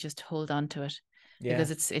that, then just hold on to it,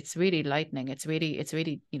 because it's really lightning. It's really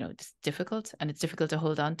it's difficult, and it's difficult to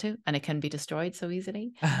hold on to, and it can be destroyed so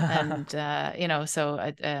easily. And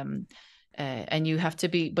so and you have to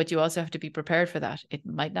be, but you also have to be prepared for that. It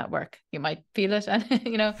might not work. You might feel it,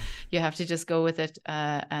 and you have to just go with it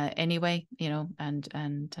anyway.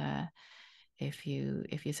 And if you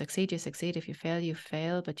succeed, you succeed. If you fail, you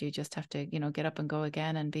fail. But you just have to get up and go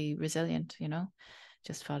again, and be resilient.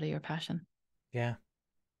 Just follow your passion. Yeah,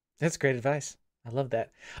 that's great advice. I love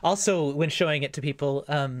that. Also, when showing it to people,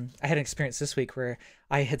 I had an experience this week where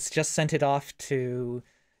I had just sent it off to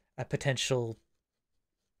a potential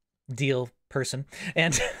deal person,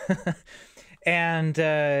 and and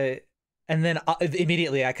then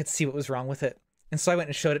immediately I could see what was wrong with it, and so I went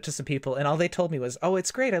and showed it to some people, and all they told me was, oh,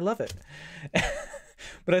 it's great, I love it.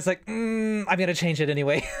 But I was like, I'm gonna change it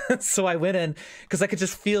anyway. So I went in, because I could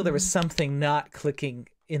just feel there was something not clicking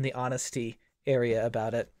in the honesty area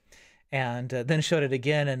about it, and then showed it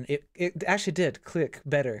again, and it actually did click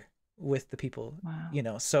better with the people.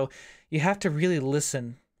 Wow. So you have to really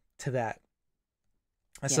listen to that.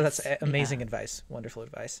 So that's amazing advice. Wonderful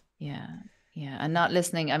advice. Yeah. And not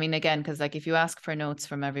listening. I mean, again, because like if you ask for notes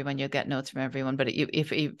from everyone, you'll get notes from everyone. But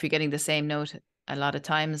if you're getting the same note a lot of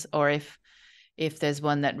times, or if there's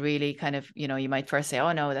one that really kind of, you might first say,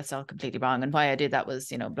 oh no, that's all completely wrong, and why I did that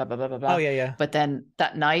was, blah, blah, blah, blah, blah. Oh yeah. But then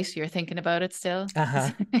that night you're thinking about it still.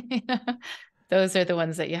 Those are the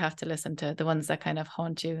ones that you have to listen to, the ones that kind of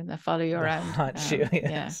haunt you and that follow you around. Haunt you,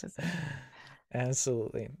 yes.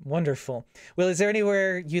 Absolutely. Wonderful. Well, is there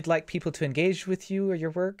anywhere you'd like people to engage with you or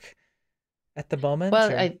your work at the moment?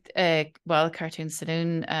 Well, Cartoon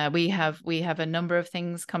Saloon, we have a number of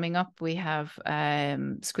things coming up. We have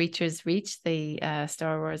Screecher's Reach, the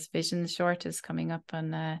Star Wars Vision short, is coming up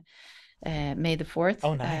on May the 4th.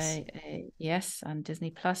 Oh, nice. Yes, on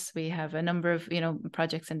Disney Plus. We have a number of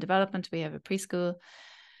projects in development. We have a preschool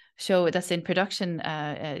show that's in production,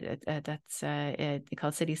 that's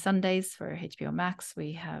called City Sundays for HBO Max.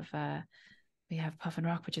 We have Puff and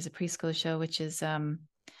Rock, which is a preschool show, which is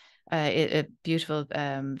a beautiful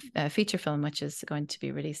feature film, which is going to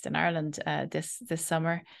be released in Ireland this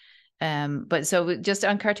summer. But so just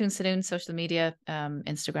on Cartoon Saloon, social media,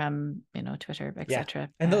 Instagram, Twitter, etc.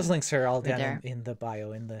 And those links are all down in the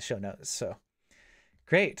bio in the show notes. So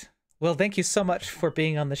great. Well, thank you so much for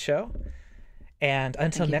being on the show. And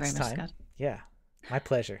until next time, Scott. Yeah, my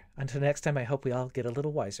pleasure. Until next time, I hope we all get a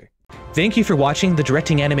little wiser. Thank you for watching the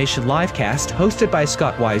Directing Animation Livecast, hosted by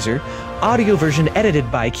Scott Weiser, audio version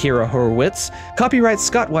edited by Kira Horowitz, copyright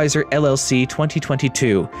Scott Weiser LLC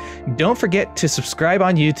 2022. Don't forget to subscribe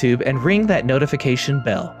on YouTube and ring that notification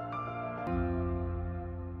bell.